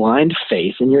have blind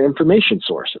faith in your information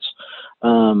sources.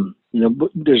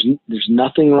 There's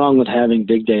nothing wrong with having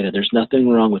big data. There's nothing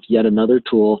wrong with yet another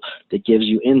tool that gives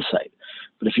you insight.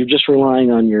 But if you're just relying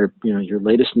on your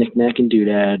latest knick-knack and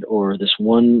doodad, or this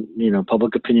one,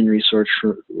 public opinion resource,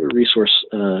 or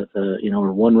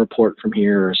one report from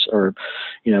here, or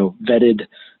vetted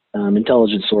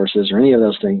intelligence sources, or any of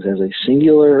those things as a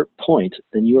singular point,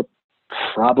 then you are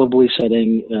probably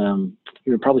setting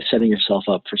yourself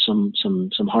up for some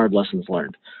hard lessons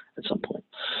learned at some point.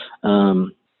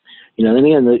 Then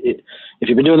again, if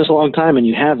you've been doing this a long time and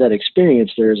you have that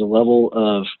experience, there's a level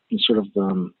of sort of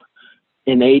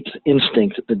innate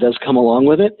instinct that does come along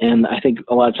with it. And I think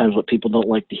a lot of times what people don't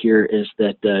like to hear is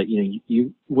that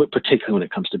you particularly when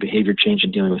it comes to behavior change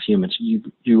and dealing with humans,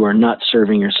 you are not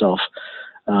serving yourself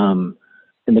in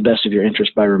the best of your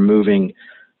interest by removing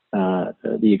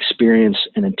the experience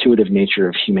and intuitive nature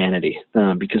of humanity,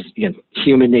 because again,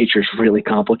 human nature is really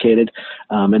complicated,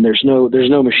 and there's no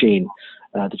machine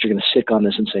that you're going to stick on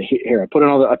this and say, here, I put in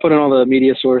all the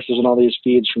media sources and all these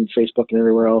feeds from Facebook and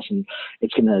everywhere else, and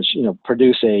it's going to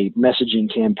produce a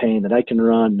messaging campaign that I can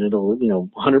run, and it'll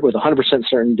 100%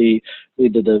 certainty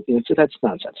lead to the that's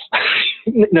nonsense.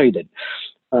 No, you didn't.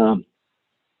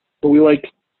 But we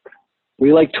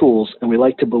like tools, and we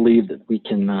like to believe that we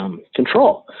can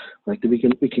control, like that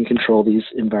we can control these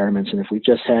environments. And if we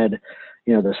just had,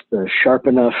 the sharp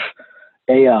enough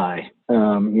AI,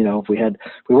 if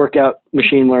we work out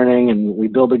machine learning and we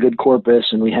build a good corpus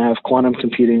and we have quantum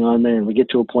computing on there, and we get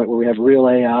to a point where we have real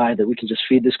AI that we can just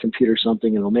feed this computer something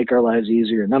and it'll make our lives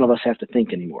easier, and none of us have to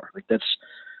think anymore. Like that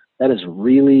is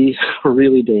really,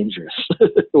 really dangerous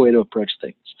way to approach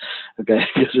things. Okay,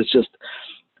 because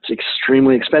it's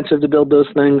extremely expensive to build those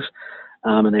things,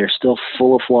 and they are still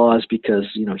full of flaws because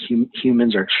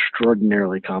humans are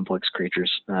extraordinarily complex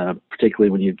creatures, particularly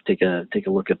when you take a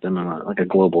look at them on a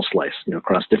global slice,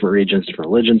 across different regions, different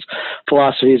religions,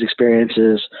 philosophies,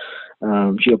 experiences,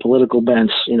 geopolitical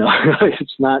bents.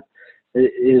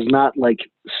 It is not like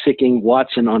sticking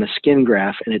Watson on a skin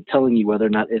graph and it telling you whether or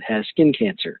not it has skin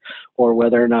cancer, or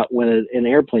whether or not when an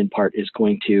airplane part is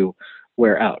going to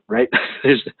wear out, right?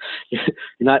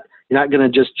 You're not going to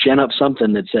just gen up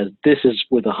something that says this is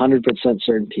with 100%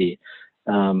 certainty,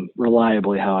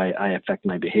 reliably how I affect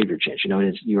my behavior change.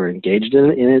 You are engaged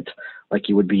in it like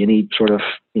you would be any sort of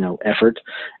effort,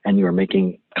 and you are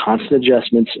making constant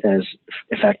adjustments as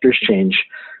factors change,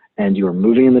 and you are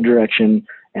moving in the direction,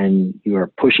 and you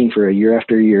are pushing for a year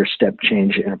after year step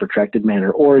change in a protracted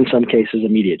manner, or in some cases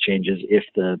immediate changes if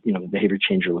the behavior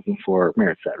change you're looking for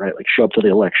merits that, right? Like show up to the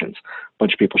elections. A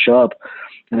bunch of people show up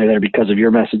and they're there because of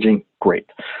your messaging. Great,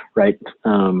 right?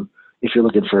 If you're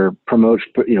looking for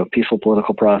peaceful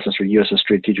political process or U.S. as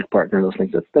strategic partner, those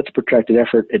things, that's a protracted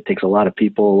effort. It takes a lot of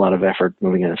people, a lot of effort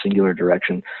moving in a singular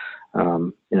direction.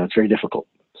 It's very difficult.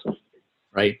 So,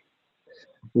 right.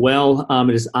 Well,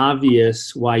 it is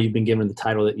obvious why you've been given the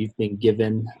title that you've been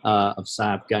given of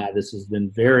PSYOP guy. This has been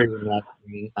very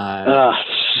relaxing.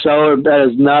 So that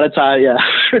is not a title. Yeah,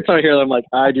 every time I hear that, I'm like,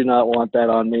 I do not want that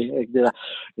on me.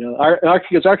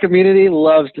 Our community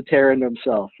loves to tear into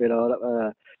himself.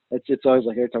 It's always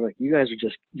like every time, like you guys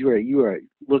are you are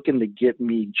looking to get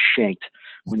me shanked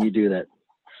when you do that.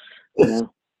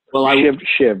 Well,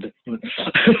 shivved.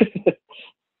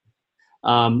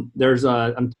 I'm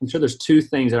sure there's two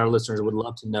things that our listeners would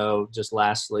love to know. Just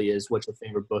lastly is what your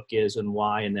favorite book is and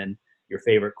why, and then your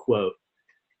favorite quote.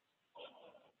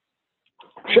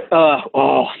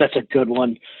 That's a good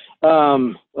one.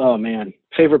 Oh man,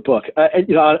 favorite book.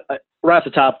 Right off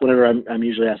the top, whenever I'm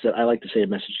usually asked that, I like to say A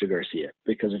Message to Garcia,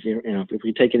 because if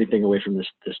we take anything away from this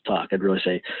talk, I'd really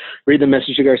say read The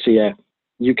Message to Garcia.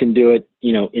 You can do it,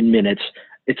 in minutes.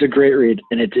 It's a great read,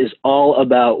 and it is all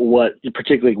about what,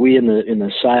 particularly we in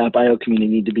the PSYOP IO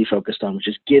community need to be focused on, which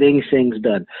is getting things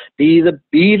done. Be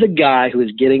the guy who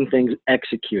is getting things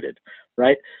executed,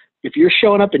 right? If you're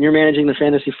showing up and you're managing the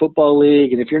fantasy football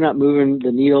league, and if you're not moving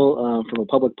the needle from a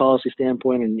public policy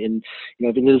standpoint, and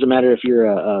it doesn't matter if you're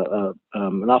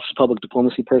an Office of Public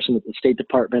Diplomacy person at the State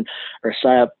Department or a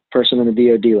PSYOP person in the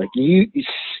DoD, like you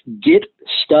get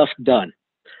stuff done.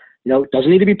 It doesn't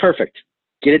need to be perfect.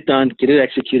 Get it done, get it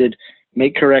executed,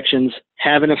 make corrections,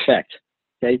 have an effect.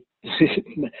 Okay,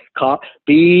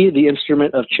 be the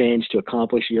instrument of change to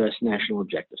accomplish U.S. national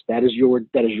objectives. That is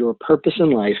your purpose in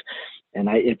life. And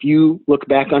if you look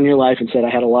back on your life and said, I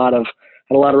had a lot of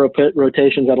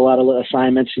rotations, had a lot of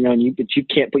assignments, but you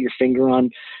can't put your finger on,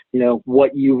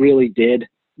 what you really did,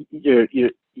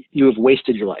 you have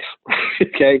wasted your life.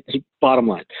 Okay, bottom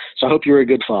line. So I hope you were a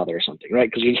good father or something,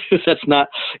 right? Because that's not,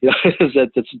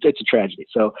 it's a tragedy.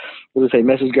 So as I say,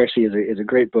 Mrs. Garcia is a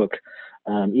great book,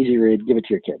 easy read. Give it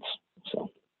to your kids. So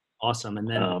awesome. And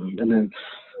then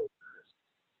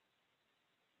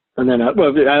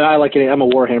well, I like it. I'm a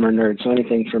Warhammer nerd, so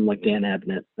anything from like Dan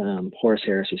Abnett, Horus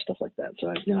Heresy, stuff like that.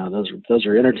 So those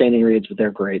are entertaining reads, but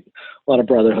they're great. A lot of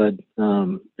brotherhood,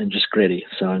 and just gritty.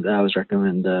 So I always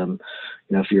recommend,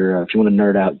 if you want to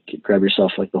nerd out, grab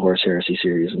yourself like the Horus Heresy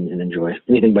series and enjoy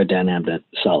anything by Dan Abnett.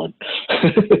 Solid.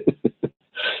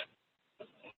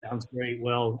 Sounds great.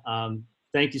 Well,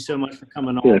 thank you so much for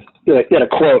coming on. Yeah, you had a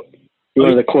quote. You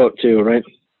wanted a quote too, right?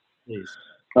 Please.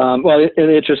 Well, in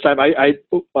the interest of time,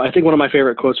 I think one of my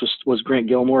favorite quotes was Grant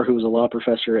Gilmore, who was a law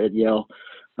professor at Yale.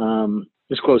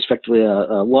 This quote is effectively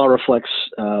a law reflects,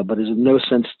 but is in no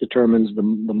sense determines the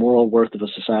moral worth of a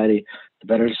society. The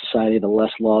better the society, the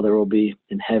less law there will be.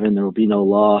 In heaven, there will be no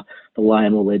law. The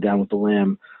lion will lay down with the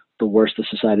lamb. The worse the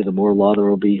society, the more law there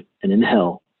will be. And in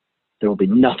hell, there will be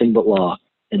nothing but law,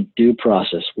 and due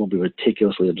process will be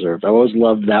meticulously observed. I always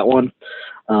loved that one.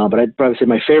 But I'd probably say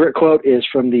my favorite quote is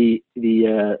from the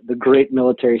great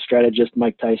military strategist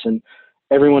Mike Tyson.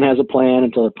 Everyone has a plan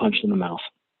until they're punched in the mouth.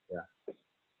 Yeah.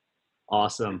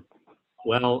 Awesome.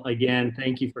 Well, again,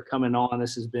 thank you for coming on.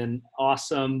 This has been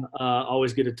awesome.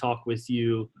 Always good to talk with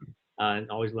you and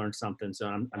always learn something. So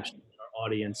I'm sure our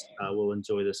audience will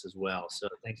enjoy this as well. So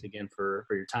thanks again for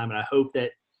your time. And I hope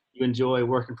that you enjoy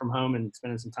working from home and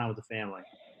spending some time with the family.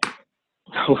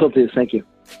 Will do. Thank you.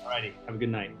 All righty. Have a good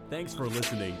night. Thanks for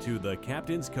listening to the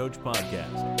Captain's Coach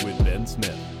Podcast with Ben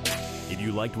Smith. If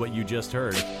you liked what you just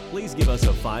heard, please give us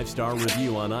a 5-star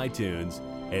review on iTunes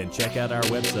and check out our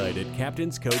website at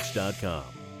captainscoach.com.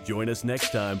 Join us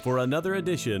next time for another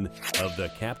edition of the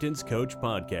Captain's Coach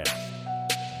Podcast.